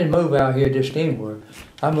 I didn't move out here just anywhere.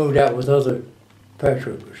 I moved out with other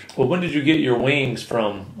paratroopers. Well, when did you get your wings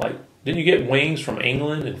from, like, didn't you get wings from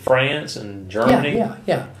England and France and Germany?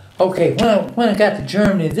 Yeah. Okay, when I got to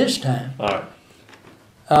Germany this time, All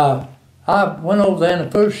right. I went over there and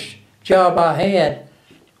the first job I had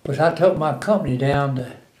was I took my company down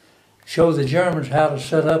to show the Germans how to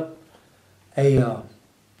set up a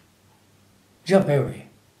jump area.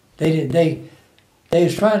 They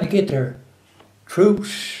was trying to get their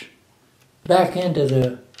troops back into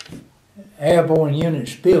the airborne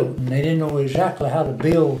units built, and they didn't know exactly how to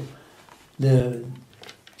build the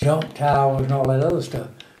jump towers and all that other stuff.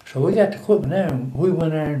 So we got the equipment there, and we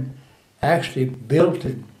went there and actually built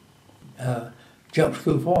the jump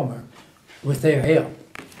school for them with their help.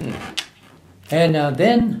 And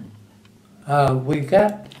then we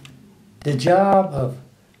got the job of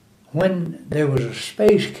when there was a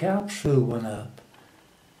space capsule went up.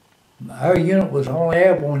 Our unit was the only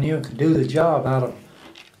airborne unit could do the job out of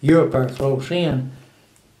Europe or close in.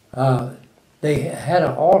 They had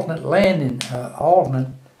an alternate landing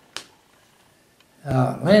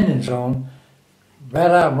zone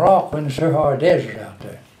right out in Rock in the Sahara Desert out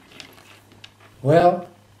there. Well,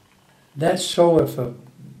 that's so if a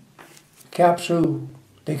capsule,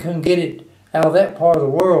 they couldn't get it out of that part of the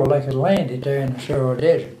world, they could land it there in the Sahara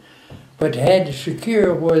Desert. But they had to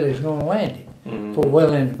secure where they was going to land it for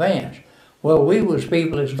well in advance. Well, we was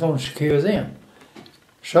people that was going to secure them.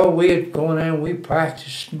 So we'd go in there and we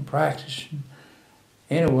practiced and practiced.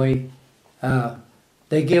 Anyway,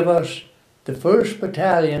 they give us the 1st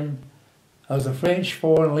Battalion of the French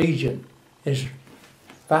Foreign Legion as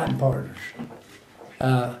fighting partners.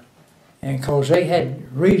 And because they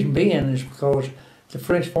had, reason being is because the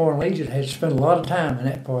French Foreign Legion had spent a lot of time in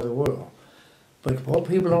that part of the world. But what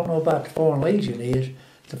people don't know about the Foreign Legion is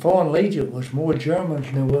the Foreign Legion was more Germans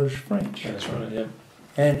than there was French. That's right, yeah.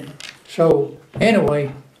 And so,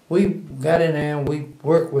 anyway, we got in there and we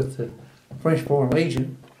worked with the French Foreign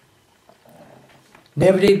Legion.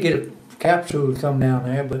 Never did get a capsule to come down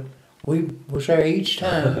there, but we was there each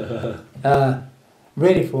time,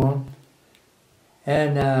 ready for them.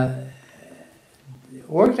 And it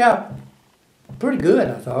worked out pretty good,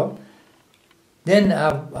 I thought. Then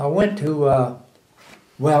I went to,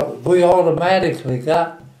 well, we automatically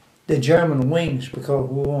got the German wings because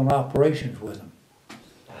we were on operations with them.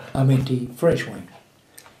 I mean the French wings.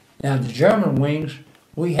 Now the German wings,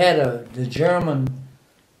 we had the German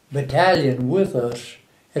battalion with us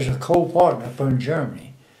as a co-partner up in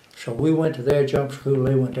Germany. So we went to their jump school,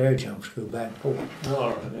 they went to their jump school back and forth. Oh,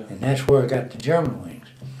 all right, yeah. And that's where I got the German wings.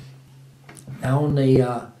 Now on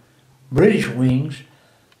the British wings,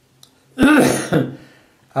 I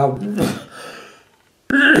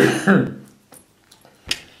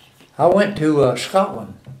went to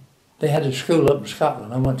Scotland. They had a school up in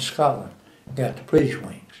Scotland. I went to Scotland, got the British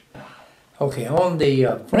wings. Okay, on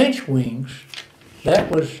the French wings, that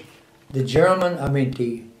was the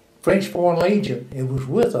the French Foreign Legion, it was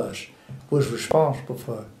with us, was responsible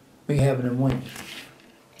for me having them wings.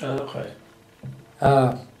 Okay.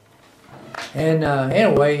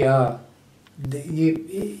 Anyway,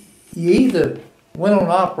 you either went on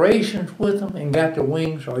operations with them and got the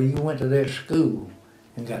wings, or you went to their school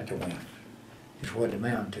and got the wings, is what it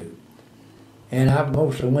amounted to. And I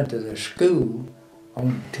mostly went to their school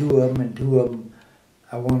on 2 of them, and 2 of them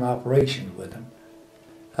I went on operations with them.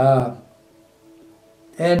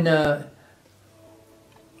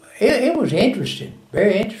 It was interesting,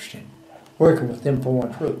 very interesting, working with them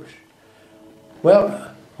foreign troops.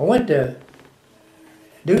 Well, I went to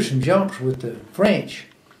do some jumps with the French,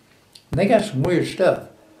 and they got some weird stuff.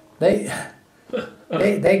 They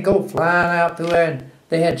go flying out through there, and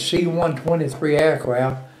they had C-123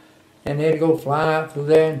 aircraft, and they'd go flying out through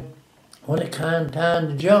there, and when it came time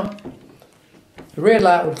to jump, the red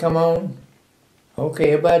light would come on.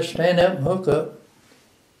 Okay, everybody stand up and hook up,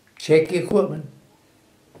 check your equipment.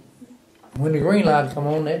 When the green light would come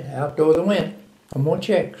on, they'd outdoor the wind, no more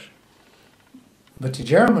checks. But the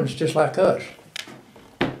Germans, just like us,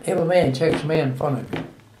 every man checks a man in front of you.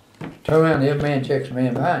 Turn around, every man checks a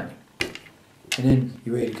man behind you. And then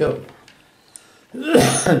you're ready to go.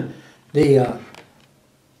 Let's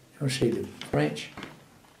see, the French.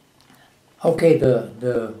 Okay,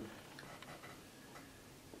 the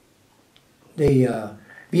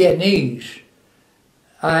Vietnamese,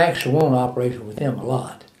 I actually went on operation with them a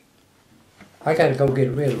lot. I got to go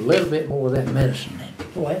get rid of a little bit more of that medicine then.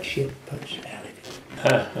 Boy, that shit puts it out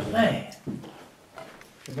of it. Man.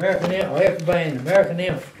 Everybody in the American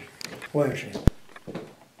infantry wears it.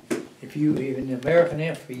 If you, even in the American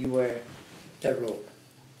infantry, you wear that rope.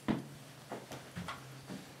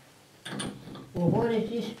 Well, what is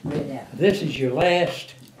this spread out? This is your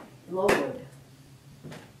last, Lord.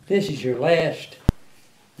 this is your last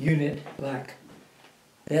unit, like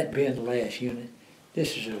that being the last unit.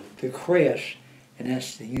 This is the crest, and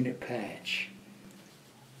that's the unit patch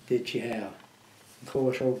that you have. Of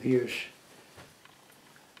course, over here's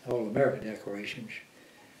all American decorations.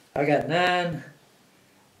 I got 9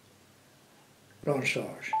 Bronze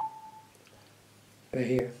Stars right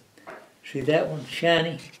here. See that one,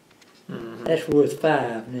 shiny? That's worth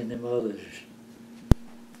 5, and then them others.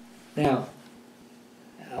 Now,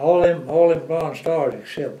 all them bronze stars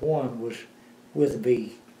except one was with a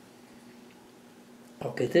V.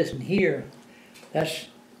 Okay, this in here, that's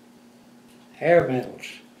air medals.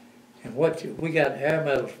 And what we got air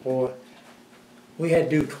medals for, we had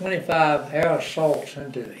to do 25 air assaults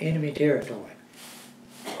into enemy territory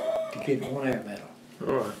to get one air medal.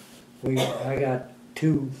 All right. I got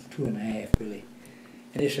two and a half really.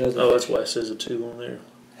 And this other. Oh, that's why it says a 2 on there.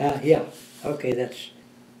 Yeah. Okay, that's,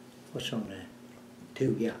 what's on that?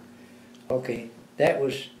 2, yeah. Okay, that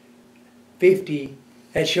was 50,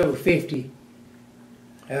 that showed 50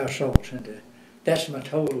 air assaults into, that's my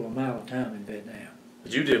total amount of time in Vietnam.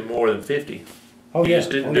 But you did more than 50. Oh You yeah. just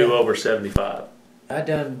didn't oh, do yeah. over 75. I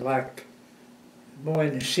done like more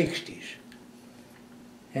in the 60s.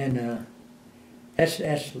 And that's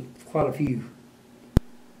quite a few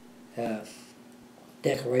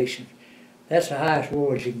decorations. That's the highest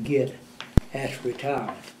awards you can get after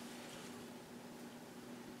retirement.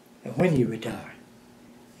 And when you retire,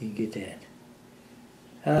 you can get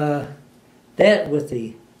that. That with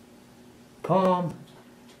the palm,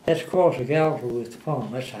 that's Cross of Gallantry with the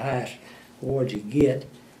palm. That's the highest award you can get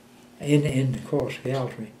in the Cross of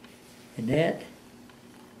Gallantry. And that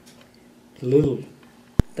little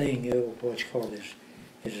thing, what you call this,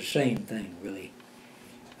 is the same thing really.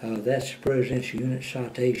 That's Presidential Unit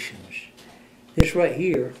Citations. This right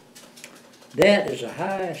here, that is the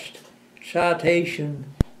highest citation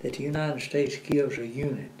that the United States gives a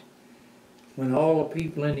unit. When all the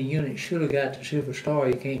people in the unit should have got the Silver Star,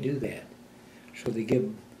 you can't do that. So they give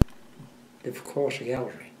them the Cross of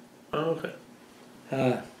Gallantry. Oh,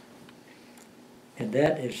 okay. And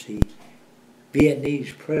that is the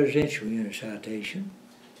Vietnamese Presidential Unit Citation.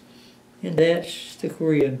 And that's the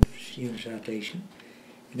Korean Unit Citation.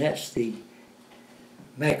 And that's the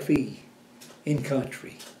MACV in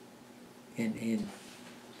country in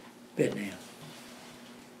Vietnam.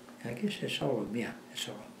 I guess that's all of them. Yeah, that's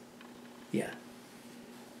all of them. Yeah.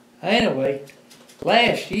 Anyway,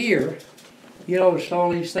 last year, you noticed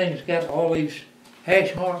all these things got all these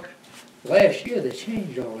hash marks. Last year they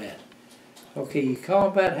changed all that. Okay, your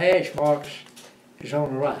combat hash marks is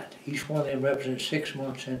on the right. Each one of them represents 6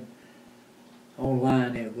 months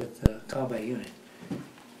online there with the combat unit.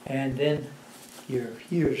 And then your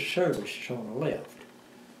year's service is on the left.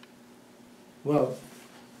 Well,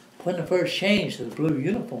 when they first changed to the blue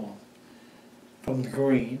uniform from the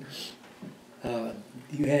green,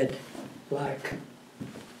 you had like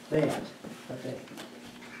that. Okay.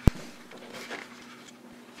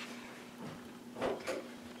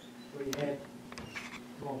 Where you had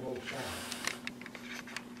on both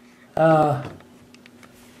sides.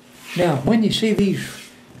 Now, when you see these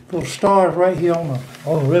little stars right here on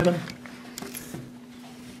the ribbon,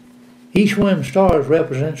 each one of them stars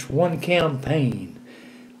represents one campaign.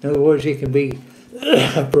 In other words, it can be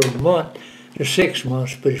from a month to 6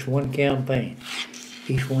 months, but it's one campaign.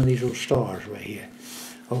 Each one of these little stars right here.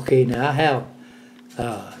 Okay, now I have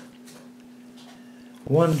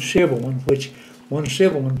one silver one, which one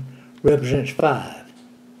silver one represents 5.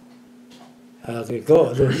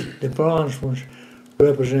 The bronze ones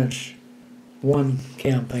represents one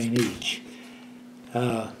campaign each.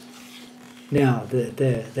 Now,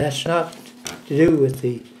 that's not to do with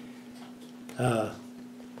the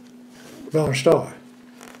Bronze Star.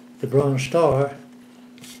 The Bronze Star,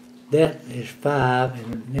 that is 5,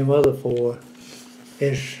 and them other 4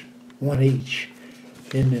 is 1 each.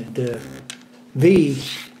 Then the V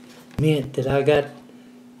meant that I got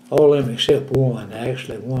all of them except 1.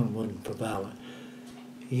 Actually, 1 wasn't for valor.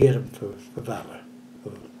 You get them for valor,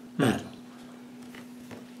 for battle.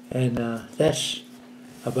 And that's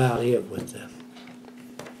about it with them.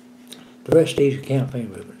 The rest of these are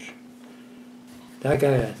campaign ribbons. I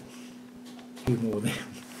got a few more of them.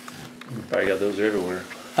 You probably got those everywhere.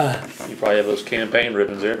 You probably have those campaign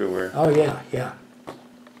ribbons everywhere. Oh yeah, yeah.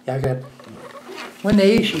 I got, when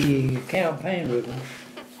they issue you campaign ribbons,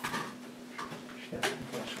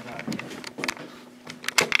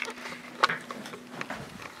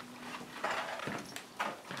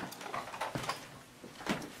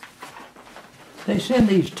 they send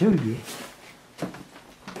these to you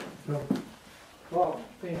from Clark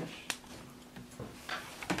Fence.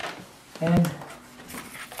 And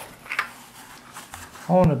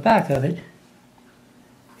on the back of it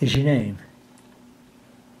is your name.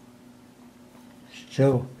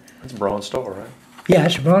 So, That's a Bronze Star, right? yeah,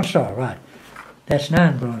 it's a Bronze Star, right. That's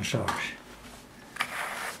 9 Bronze Stars.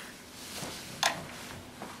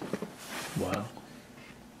 Wow.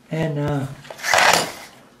 And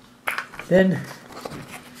then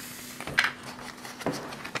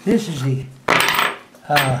this is the,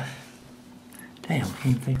 damn, I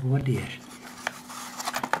can't think of what it is.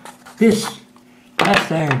 That's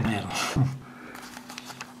the air medal.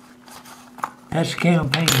 That's the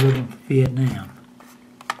campaign ribbon for Vietnam.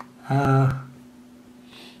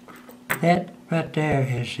 That right there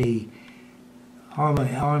is the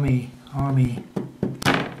Army,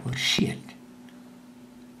 well shit.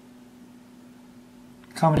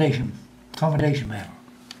 Commendation medal.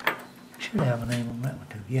 Should have a name on that one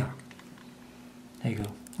too, yeah. There you go.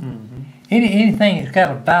 Mm-hmm. Anything that's got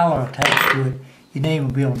a valor attached to it, your name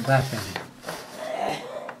will be on the back of it.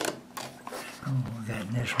 Oh, I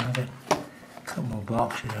got this one. I got a couple more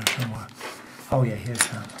boxes there somewhere. Oh yeah, here's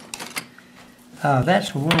some.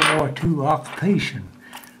 That's a World War II occupation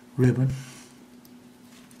ribbon.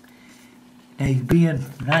 Now you be in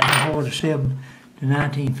 1947 to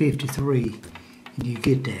 1953, and you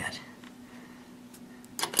get that.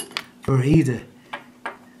 For either,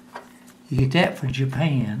 you get that for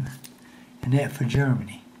Japan, and that for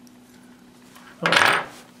Germany. Oh.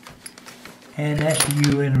 And that's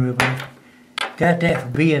the UN ribbon. Got that for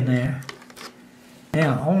being there.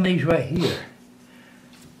 Now, on these right here,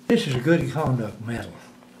 this is a good conduct medal.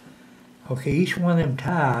 Okay, each one of them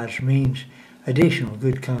ties means additional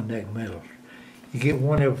good conduct medals. You get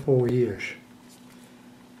one every 4 years.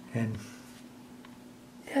 And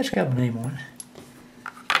yeah, it's got my name on it.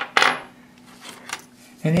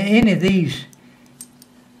 And any of these,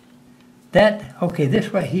 okay, this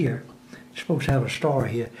right here, it's supposed to have a star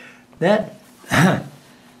here. That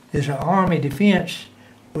is an Army Defense,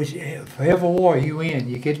 which for every war you in,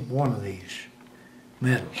 you get one of these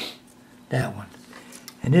medals. That one.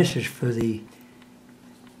 And this is for the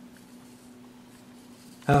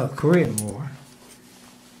Korean War.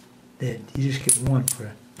 That you just get one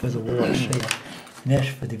for the war itself. And that's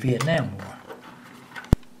for the Vietnam War.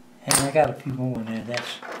 And I got a few more in there.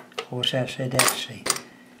 That's, of course, I said that's the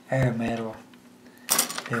Air Medal,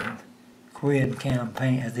 the Korean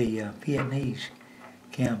campaign, the Vietnamese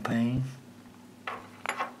campaign.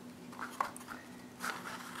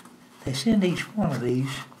 They send each one of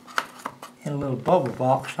these in a little bubble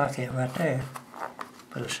box like that right there.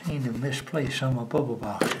 But I've seen them misplace some of my bubble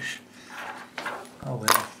boxes. Oh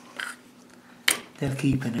well. They'll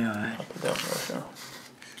keep in there, all right. I'll put that one right there.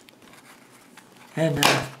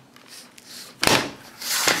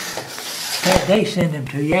 And they send them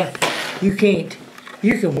to you. You can't.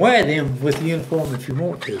 You can wear them with the uniform if you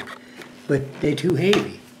want to, but they're too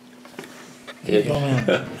heavy.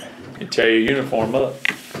 Yeah. You tear your uniform up.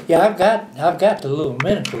 Yeah, I've got the little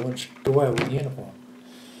miniature ones to wear with the uniform,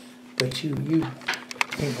 but you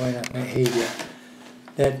can't wear that heavy.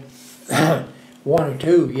 That one or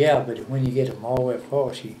two, yeah, but when you get them all the way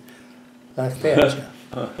across, you like that.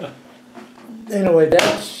 Anyway,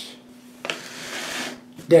 that's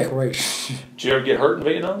decoration. Did you ever get hurt in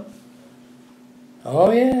Vietnam?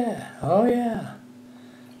 Oh yeah.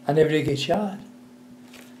 I never did get shot.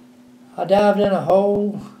 I dived in a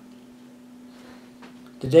hole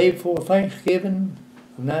the day before Thanksgiving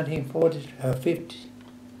of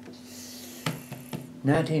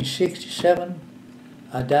 1967.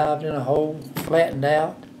 I dived in a hole, flattened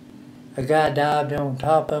out. A guy dived on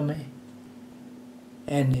top of me,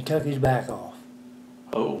 and he took his back off.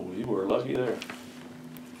 Oh, you were lucky there.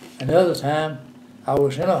 Another time, I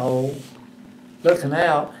was in a hole, looking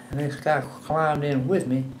out, and this guy climbed in with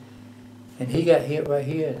me, and he got hit right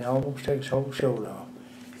here and almost took his whole shoulder off.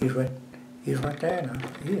 He's right there now,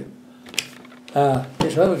 here.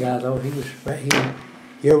 This other guy though, he was right here.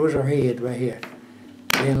 Here was her head right here.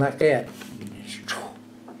 Then like that,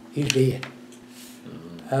 he's dead.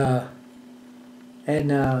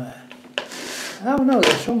 And I don't know,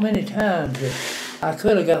 there's so many times that I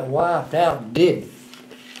could have got wiped out and didn't.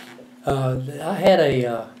 I had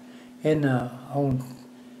on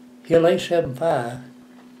Hill 875,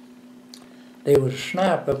 there was a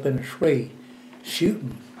sniper up in the tree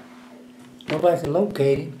shooting. Nobody could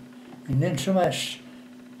locate him. And then somebody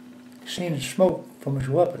seen the smoke from his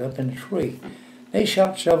weapon up in the tree. They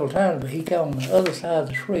shot several times, but he got on the other side of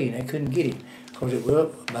the tree and they couldn't get him because it was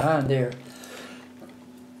up behind their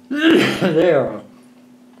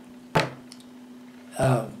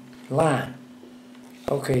line.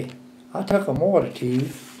 Okay, I took a mortar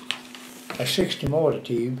tube, a 60 mortar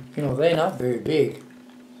tube. You know, they're not very big.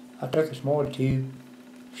 I took this mortar tube,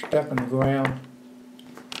 stuck in the ground.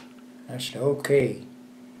 I said, okay.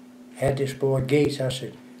 Had this boy Gates, I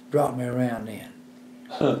said, drop me around then.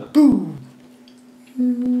 Boom!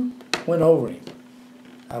 Went over him.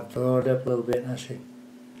 I followed up a little bit and I said,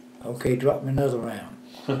 okay, drop me another round.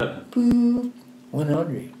 Boom! Went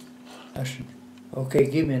under him. I said, okay,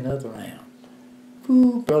 give me another round.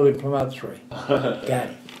 Boom! Rolled him from out the tree. Got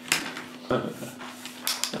him.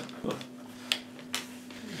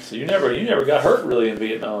 So you never got hurt really in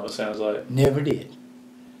Vietnam. It sounds like. Never did.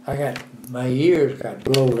 My ears got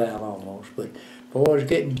blowed out almost, but boys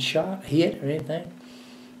getting shot, hit, or anything,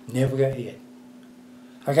 never got hit.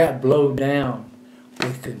 I got blowed down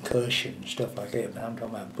with concussion and stuff like that, but I'm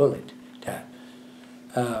talking about bullet type.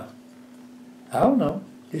 I don't know.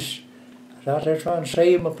 Just I was out there trying to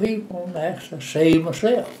save my people and actually save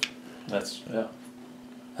myself. That's yeah.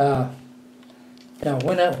 Now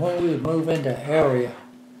when we would move into the area,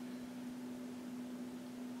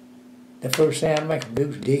 the first thing I'd make them do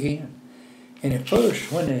was dig in. And at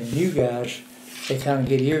first, when the new guys, they kind of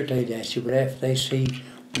get irritated at you, but after they see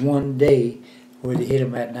one day where they hit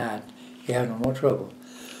them at night, you have no more trouble.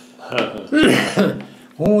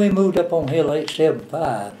 When we moved up on Hill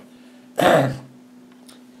 875,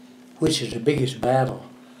 which is the biggest battle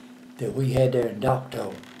that we had there in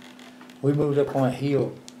Docto, we moved up on a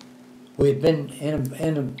hill. We had been in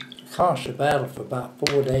a constant battle for about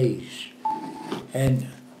 4 days, and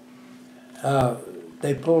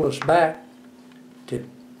they pulled us back to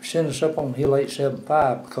send us up on Hill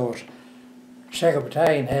 875 because 2nd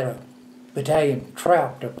Battalion had a battalion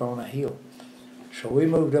trapped up on a hill. So we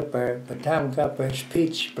moved up there. By the time we got there, it's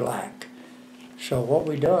pitch black. So what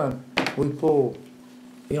we done, we pulled,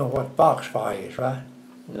 you know what foxfire is, right?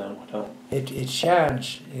 No, I don't. It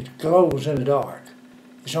shines, it glows in the dark.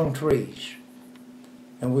 It's on trees.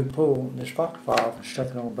 And we pulled this foxfire off and stuck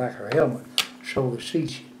it on the back of our helmet so we see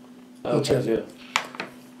each Okay, other. yeah.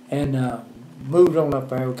 And moved on up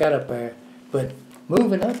there, we got up there. But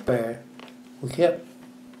moving up there, we kept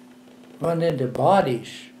running into bodies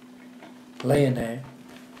laying there.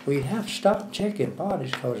 We'd have to stop checking bodies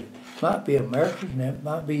because it might be Americans and it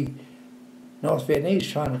might be North Vietnamese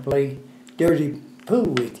trying to play dirty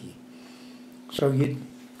pool with you. So you'd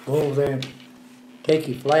go over there and take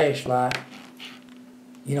your flashlight,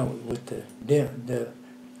 you know, with the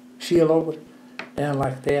shield over it, down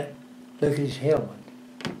like that, look at his helmet.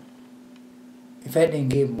 If that didn't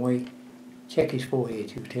give him away, check his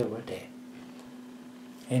forehead, you could tell about that.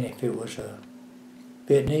 And if it was a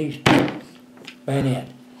Vietnamese, bayonet.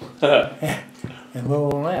 And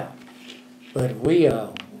move on out. But we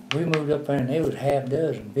moved up there and there was half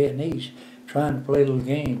dozen Vietnamese trying to play little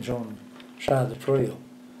games on the side of the trail.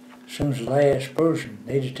 As soon as the last person,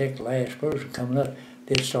 they just take the last person coming up,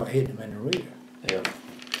 they'd start hitting them in the rear. Yeah.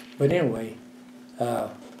 But anyway,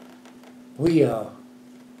 we got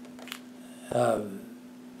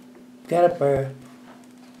up there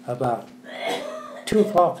about 2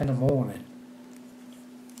 o'clock in the morning,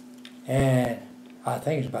 and I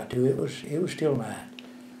think it's about 2. It was still night,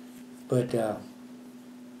 but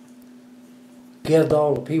gathered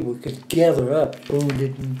all the people we could gather up,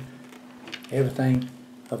 wounded and everything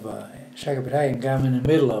of 2nd Battalion, got them in the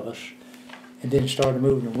middle of us, and then started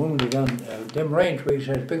moving the wounded on. Them rain trees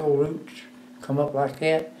has big old roots come up like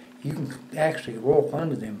that. You can actually walk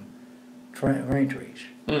under them rain trees.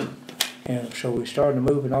 Mm. And so we started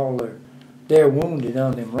moving all their wounded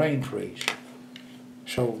on them rain trees.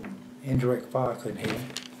 So indirect fire couldn't hit them.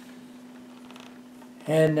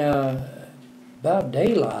 And about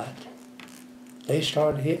daylight, they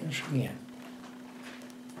started hitting us again.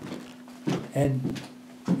 And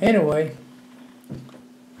anyway,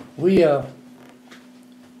 we had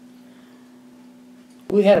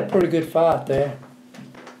a pretty good fight there.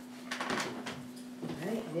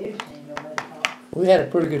 We had a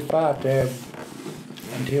pretty good fight there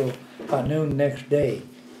until about noon the next day.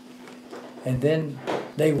 And then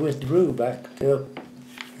they withdrew back to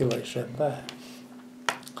Hill 875.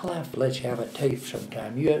 I'll have to let you have a tape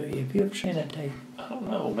sometime. Have you ever seen that tape? I don't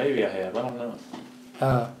know. Maybe I have. I don't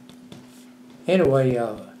know. Anyway,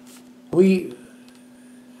 we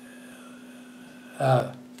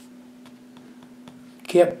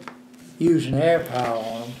kept using air power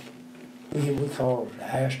on them. We call it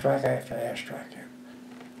airstrike after airstrike there.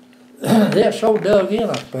 They're so dug in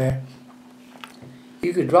up there,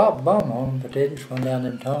 you could drop a bomb on them, but they just run down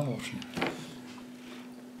them tunnels.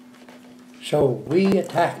 So we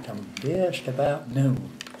attacked them just about noon.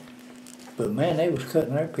 But man, they was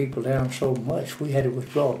cutting their people down so much, we had to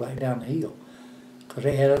withdraw back down the hill because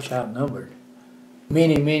they had us outnumbered.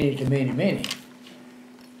 Many to many.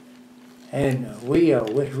 And we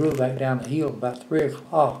withdrew back down the hill about 3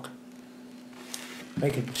 o'clock.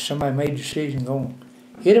 Somebody made a decision going,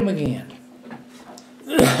 hit them again.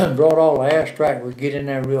 Brought all the airstrike, we get in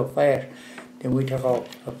there real fast, then we took off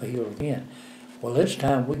up the hill again. Well, this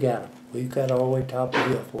time we got them. We got all the way top of the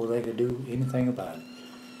hill before they could do anything about it.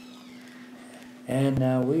 And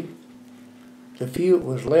the few that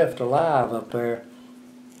was left alive up there,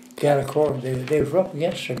 got across, they was up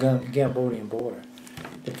against the Cambodian border.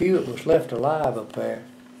 The few that was left alive up there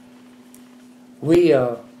we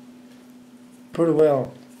pretty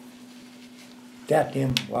well got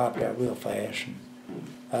them wiped out real fast.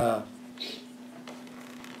 And,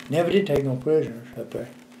 never did take no prisoners up there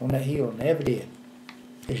on that hill. Never did.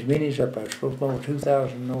 As many as up there. Supposed to be over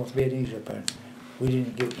 2,000 North Vietnamese up there. We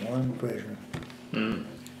didn't get one prisoner. Mm.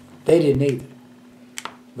 They didn't either.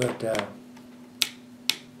 But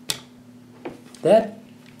that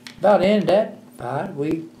about ended that fight.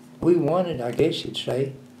 We won it, I guess you'd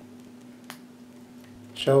say.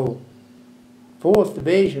 So 4th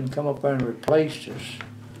Division come up there and replaced us,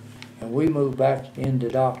 and we moved back into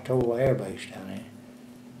Doctola Air Base down there.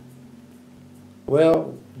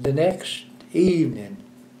 Well, the next evening,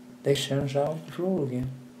 they sent us out on patrol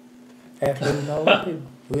again. After we know people,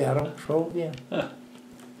 we out on patrol again.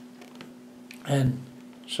 And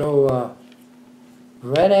so,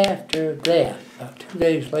 right after that, about 2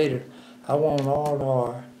 days later, I won an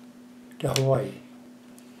R&R to Hawaii.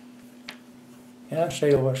 And I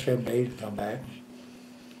stayed over 7 days and come back.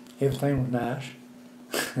 Everything was nice.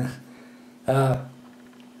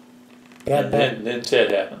 And then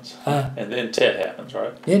Ted happens. Huh? And then Ted happens,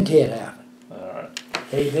 right? Then Ted happened. All right.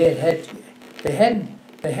 They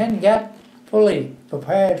hadn't got fully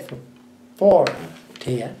prepared for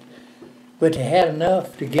Ted, but they had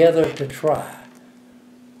enough together to try.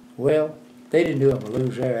 Well, they didn't do it to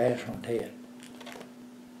lose their ass on Ted.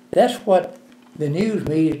 That's what the news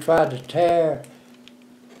media tried to tear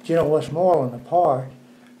General Westmoreland apart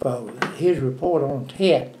for his report on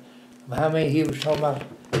Ted, of how many he was talking about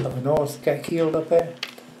of the North got killed up there.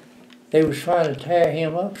 They was trying to tear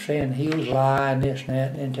him up, saying he was lying, this and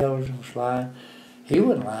that, and intelligence was lying. He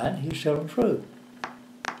wasn't lying, he was telling the truth.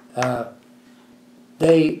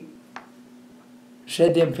 They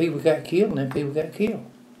said them people got killed, and them people got killed.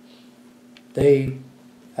 They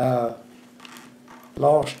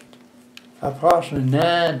lost approximately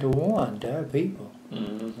 9-1 to our people,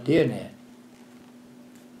 did that.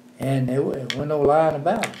 And there wasn't no lying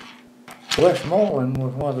about it. Westmoreland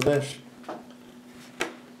was one of the best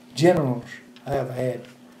generals I ever had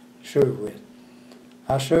served with.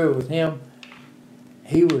 I served with him.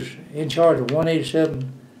 He was in charge of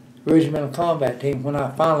 187 Regimental Combat Team when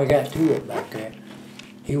I finally got to it back there.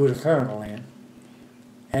 He was a colonel then.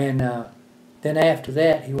 And then after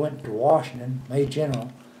that, he went to Washington, made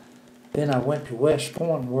general. Then I went to West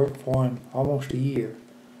Point and worked for him almost a year.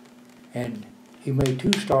 And he made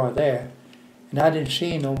 2-star there. And I didn't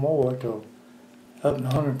see him no more till up in the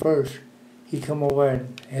 101st. He come over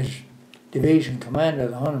and as division commander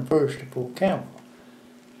of the 101st to Fort Campbell.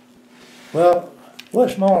 Well,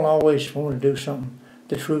 Westmoreland always wanted to do something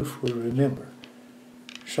the troops would remember.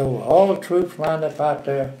 So all the troops lined up out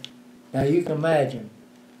there. Now you can imagine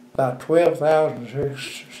about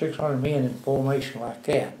 12,600 men in formation like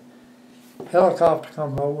that. Helicopter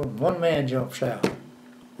comes over and one man jumps out.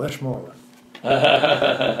 Westmoreland.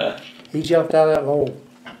 He jumped out of that little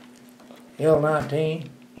L-19.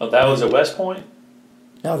 Oh, that was at West Point?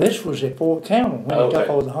 Now this was at Fort Campbell when he took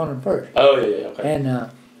over the 101st. Oh, yeah, okay.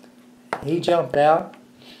 And he jumped out,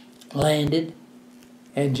 landed,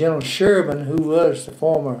 and General Sherman, who was the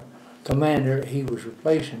former commander he was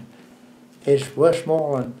replacing, as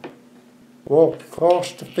Westmoreland walked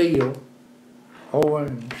across the field over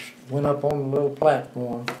and went up on the little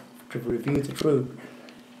platform to review the troops.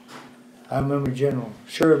 I remember General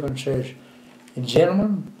Sherman says, "And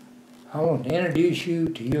gentlemen, I want to introduce you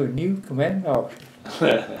to your new commanding officer,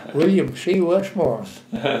 William C. Westmoreland."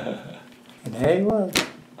 And there he was.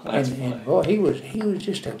 And boy, he was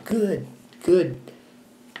just a good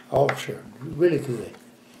officer, really good.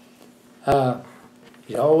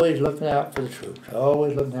 He's always looking out for the troops,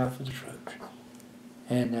 always looking out for the troops.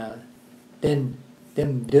 And then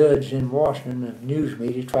them duds in Washington, the news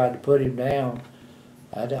media tried to put him down.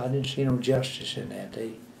 I didn't see no justice in that.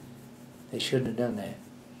 They shouldn't have done that.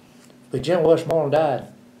 But General Westmoreland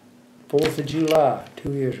died 4th of July,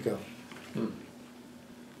 2 years ago.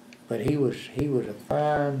 But he was a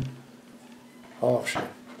fine officer.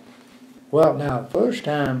 Well, now, the first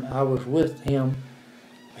time I was with him,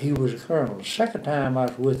 he was a colonel. The second time I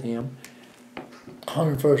was with him,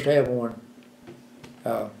 101st Airborne,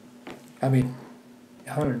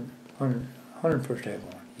 101st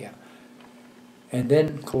Airborne, yeah. And then,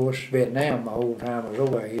 of course, Vietnam, the whole time I was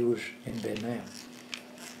over there, he was in Vietnam.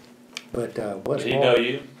 But Did he know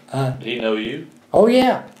you? Did he know you? Oh,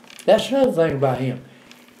 yeah. That's another thing about him.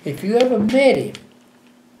 If you ever met him,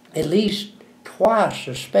 at least twice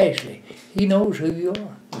especially, he knows who you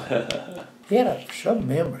are. He had some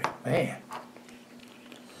memory, man.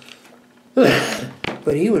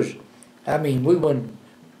 But he was, we weren't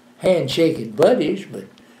handshaking buddies, but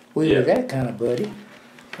we were that kind of buddy.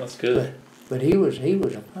 That's good. But he was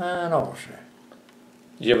a fine officer.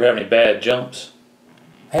 Did you ever have any bad jumps?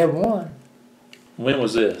 Had one. When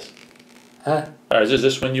was this? Huh? Or is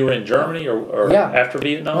this when you were in Germany or Yeah. after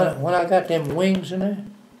Vietnam? When I got them wings in there,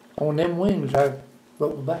 on them wings I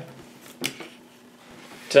broke my back.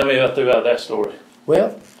 Tell me about that story.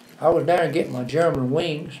 Well, I was down there getting my German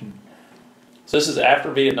wings. And, So this is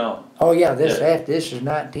after Vietnam. oh yeah, this Yeah. is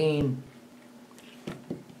 19.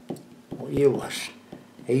 What year was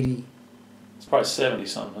 80? It's probably 70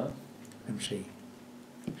 something, huh? Let me see.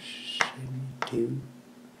 72,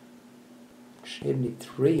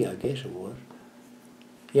 73, I guess it was.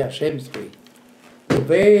 Yeah, 73. The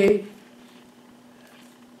very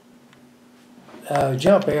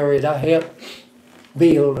jump area that I helped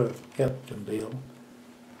build, or helped them build,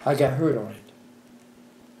 I got hurt on it.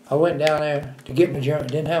 I went down there to get my German,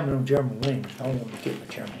 didn't have no German wings. I wanted to get my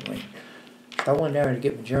German wings. So I went down there to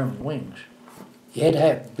get my German wings. You had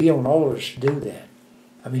to be on orders to do that.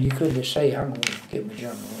 I mean, you couldn't just say, I'm going to get my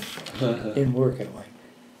German wings. It didn't work that way.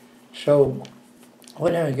 So I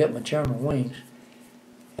went down and got my German wings,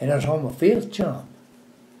 and I was on my 5th jump.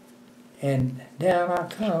 And down I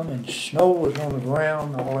come, and snow was on the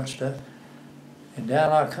ground and all that stuff. And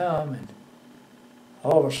down I come, and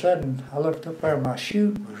all of a sudden I looked up there and my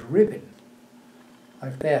chute was ripping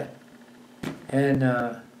like that. And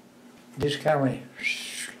just kind of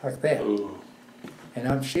like that. Ooh. And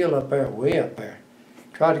I'm still up there, way up there.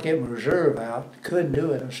 Tried to get my reserve out, couldn't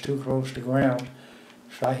do it, I was too close to the ground.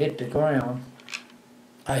 So I hit the ground,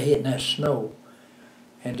 I hit in that snow,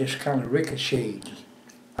 and just kind of ricocheted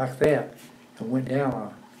like that, and went down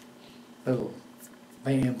a little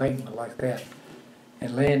embankment like that,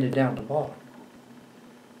 and landed down the bottom.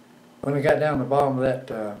 When I got down the bottom of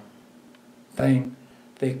that thing,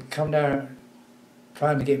 they come down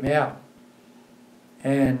trying to get me out.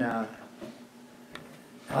 And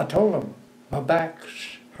I told them my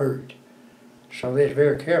back's hurt. So they was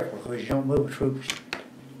very careful because you don't move troops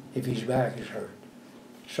if his back is hurt.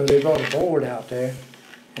 So they brought a board out there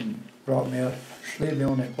and brought me up, slid me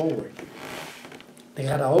on that board. They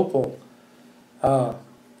had a Opel,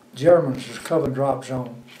 Germans was covering drop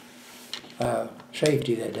zone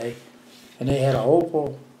safety that day, and they had a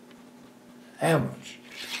Opel ambulance.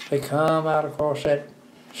 They come out across that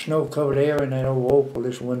snow-covered area, and that old Opel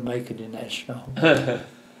just wouldn't make it in that snow.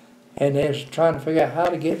 And they was trying to figure out how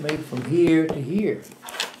to get me from here to here,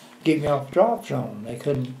 get me off the drop zone. They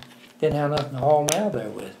didn't have nothing to haul me out there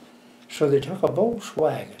with. So they took a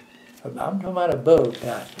Volkswagen. I'm talking about a bug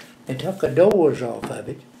type. They took the doors off of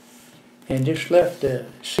it and just left the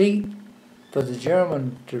seat for the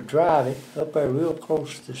German to drive it up there real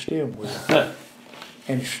close to the steering wheel.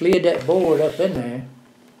 And slid that board up in there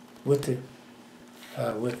with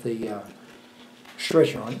the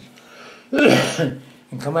stretcher on it.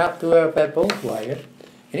 And come out through there with that Volkswagen,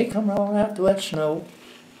 and it come all out through that snow,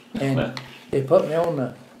 and they put me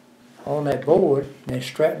on that board, and they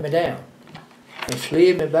strapped me down. They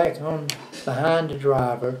slid me back on behind the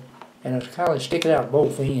driver, and I was kind of sticking out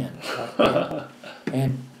both ends like that.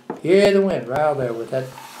 And here they went right there with that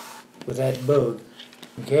bug,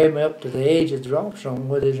 and carried me up to the edge of the drop zone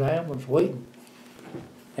where there's an ambulance waiting,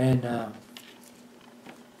 and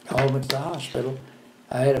hauled me to the hospital.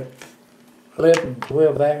 I had a 11th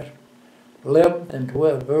and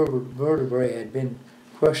 12th vertebrae had been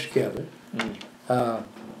crushed together. I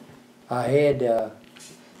had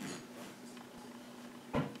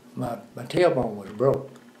my tailbone was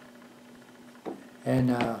broke,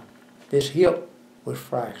 and this hip was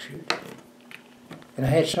fractured, and I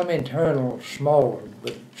had some internal, small,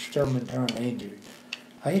 but some internal injury.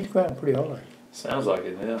 I hit the ground pretty hard. Sounds like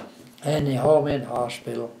it, yeah. And they hauled me in the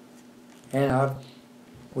hospital, and I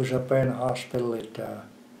was up there in the hospital at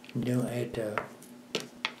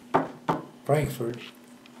Frankfurt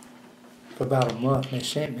for about a month, and they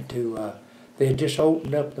sent me to, they had just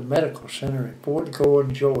opened up the medical center at Fort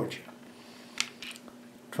Gordon, Georgia,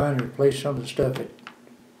 trying to replace some of the stuff up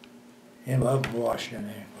in Washington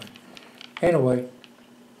there. But anyway,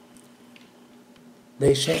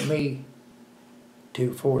 they sent me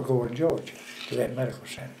to Fort Gordon, Georgia, to that medical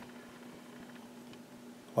center.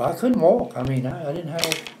 Well, I couldn't walk. I mean, I didn't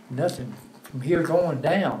have nothing from here going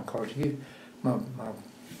down because my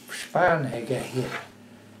spine had got hit.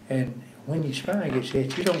 And when your spine gets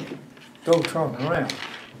hit, you don't go tromping around.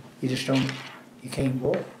 You just don't, you can't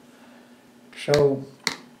walk. So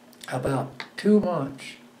about 2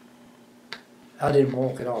 months, I didn't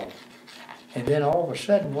walk at all. And then all of a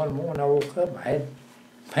sudden, one morning I woke up, I had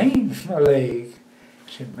pain in my leg. I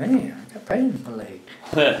said, man, I got pain in my leg.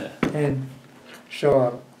 And so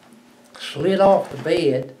I slid off the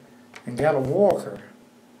bed and got a walker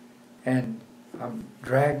and I'm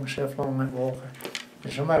dragging myself along that walker,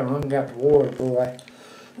 and somebody run and got the ward boy,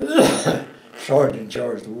 sergeant in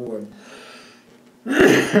charge of the ward,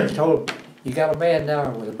 told him, you got a man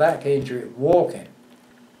down with a back injury walking.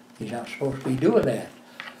 He's not supposed to be doing that.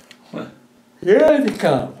 Here they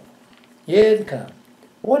come. Here they come.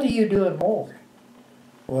 What are you doing walking?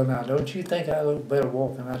 Well, now, don't you think I look better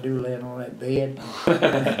walking than I do laying on that bed?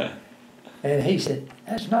 And he said,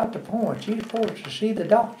 that's not the point. You're supposed to see the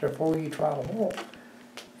doctor before you try to walk.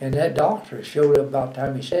 And that doctor showed up about the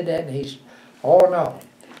time he said that, and he said, oh no,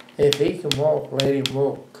 if he can walk, let him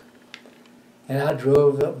walk. And I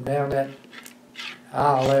drove up and down that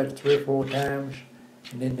aisle there 3 or 4 times,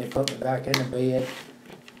 and then they put me back in the bed.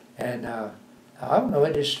 And I don't know,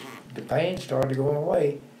 the pain started going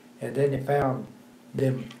away, and then they found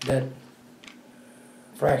that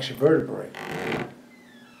fractured vertebrae.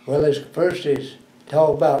 Well, first they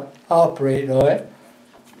talked about operating on it.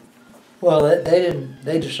 Well,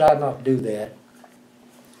 they decided not to do that.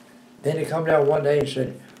 Then they come down one day and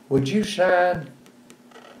said, would you sign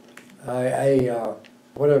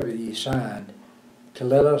whatever you signed to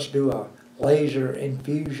let us do a laser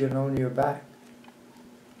infusion on your back?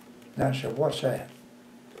 And I said, what's that?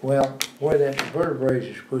 Well, where that vertebrae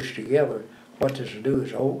is pushed together, what this will do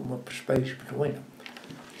is open up a space between them.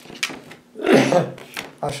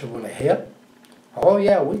 I said, will it help? Oh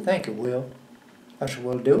yeah, we think it will. I said,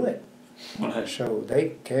 well, do it. So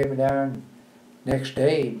they carried me down next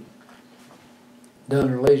day,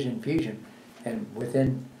 done a laser infusion, and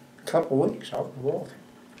within a couple of weeks I was walking.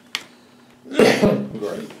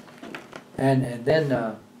 Great. And then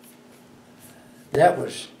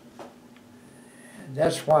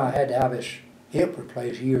that's why I had to have this hip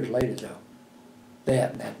replaced years later though.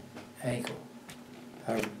 That and that ankle,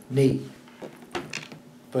 or knee.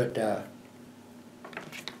 But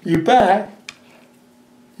your back,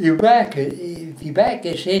 if your back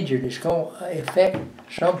gets injured, it's going to affect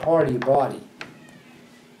some part of your body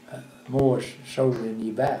more so than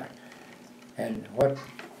your back. And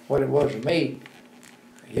what it was to me,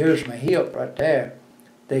 here's my hip right there.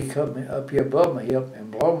 They come up here above my hip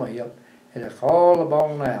and below my hip, and they all the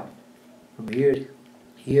bone out from here to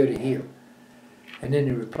here. And then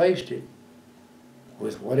they replaced it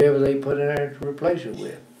with whatever they put in there to replace it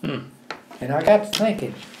with. And I got to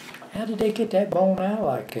thinking, how did they get that bone out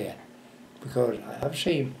like that? Because I've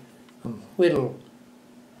seen them whittle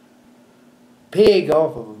pig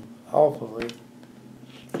off of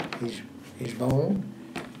his bone,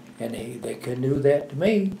 and they couldn't do that to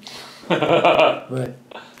me. But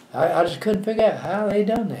I just couldn't figure out how they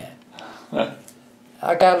done that.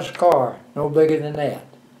 I got a scar no bigger than that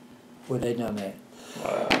where they done that.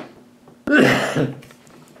 Wow.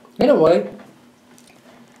 Anyway,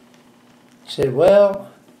 he said, well,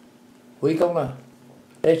 we gonna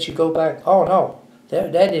let you go back. Oh no,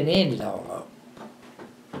 that didn't end it all up.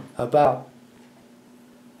 About,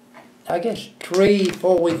 I guess 3 or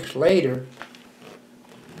 4 weeks later,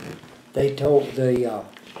 they told the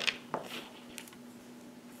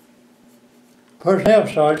personnel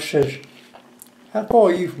sergeant says, how far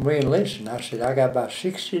are you from re-enlisting? I said, I got about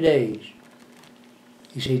 60 days.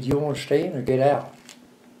 He said, you want to stay in or get out?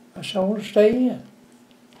 I said, I want to stay in.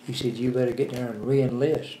 He said, you better get there and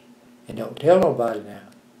re-enlist. And don't tell nobody now,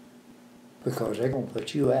 because they're going to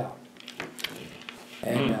put you out.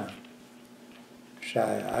 And so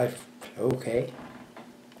I said, okay.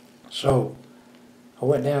 So I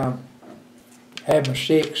went down, had my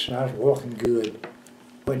 6, and I was walking good.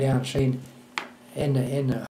 Went down and seen in the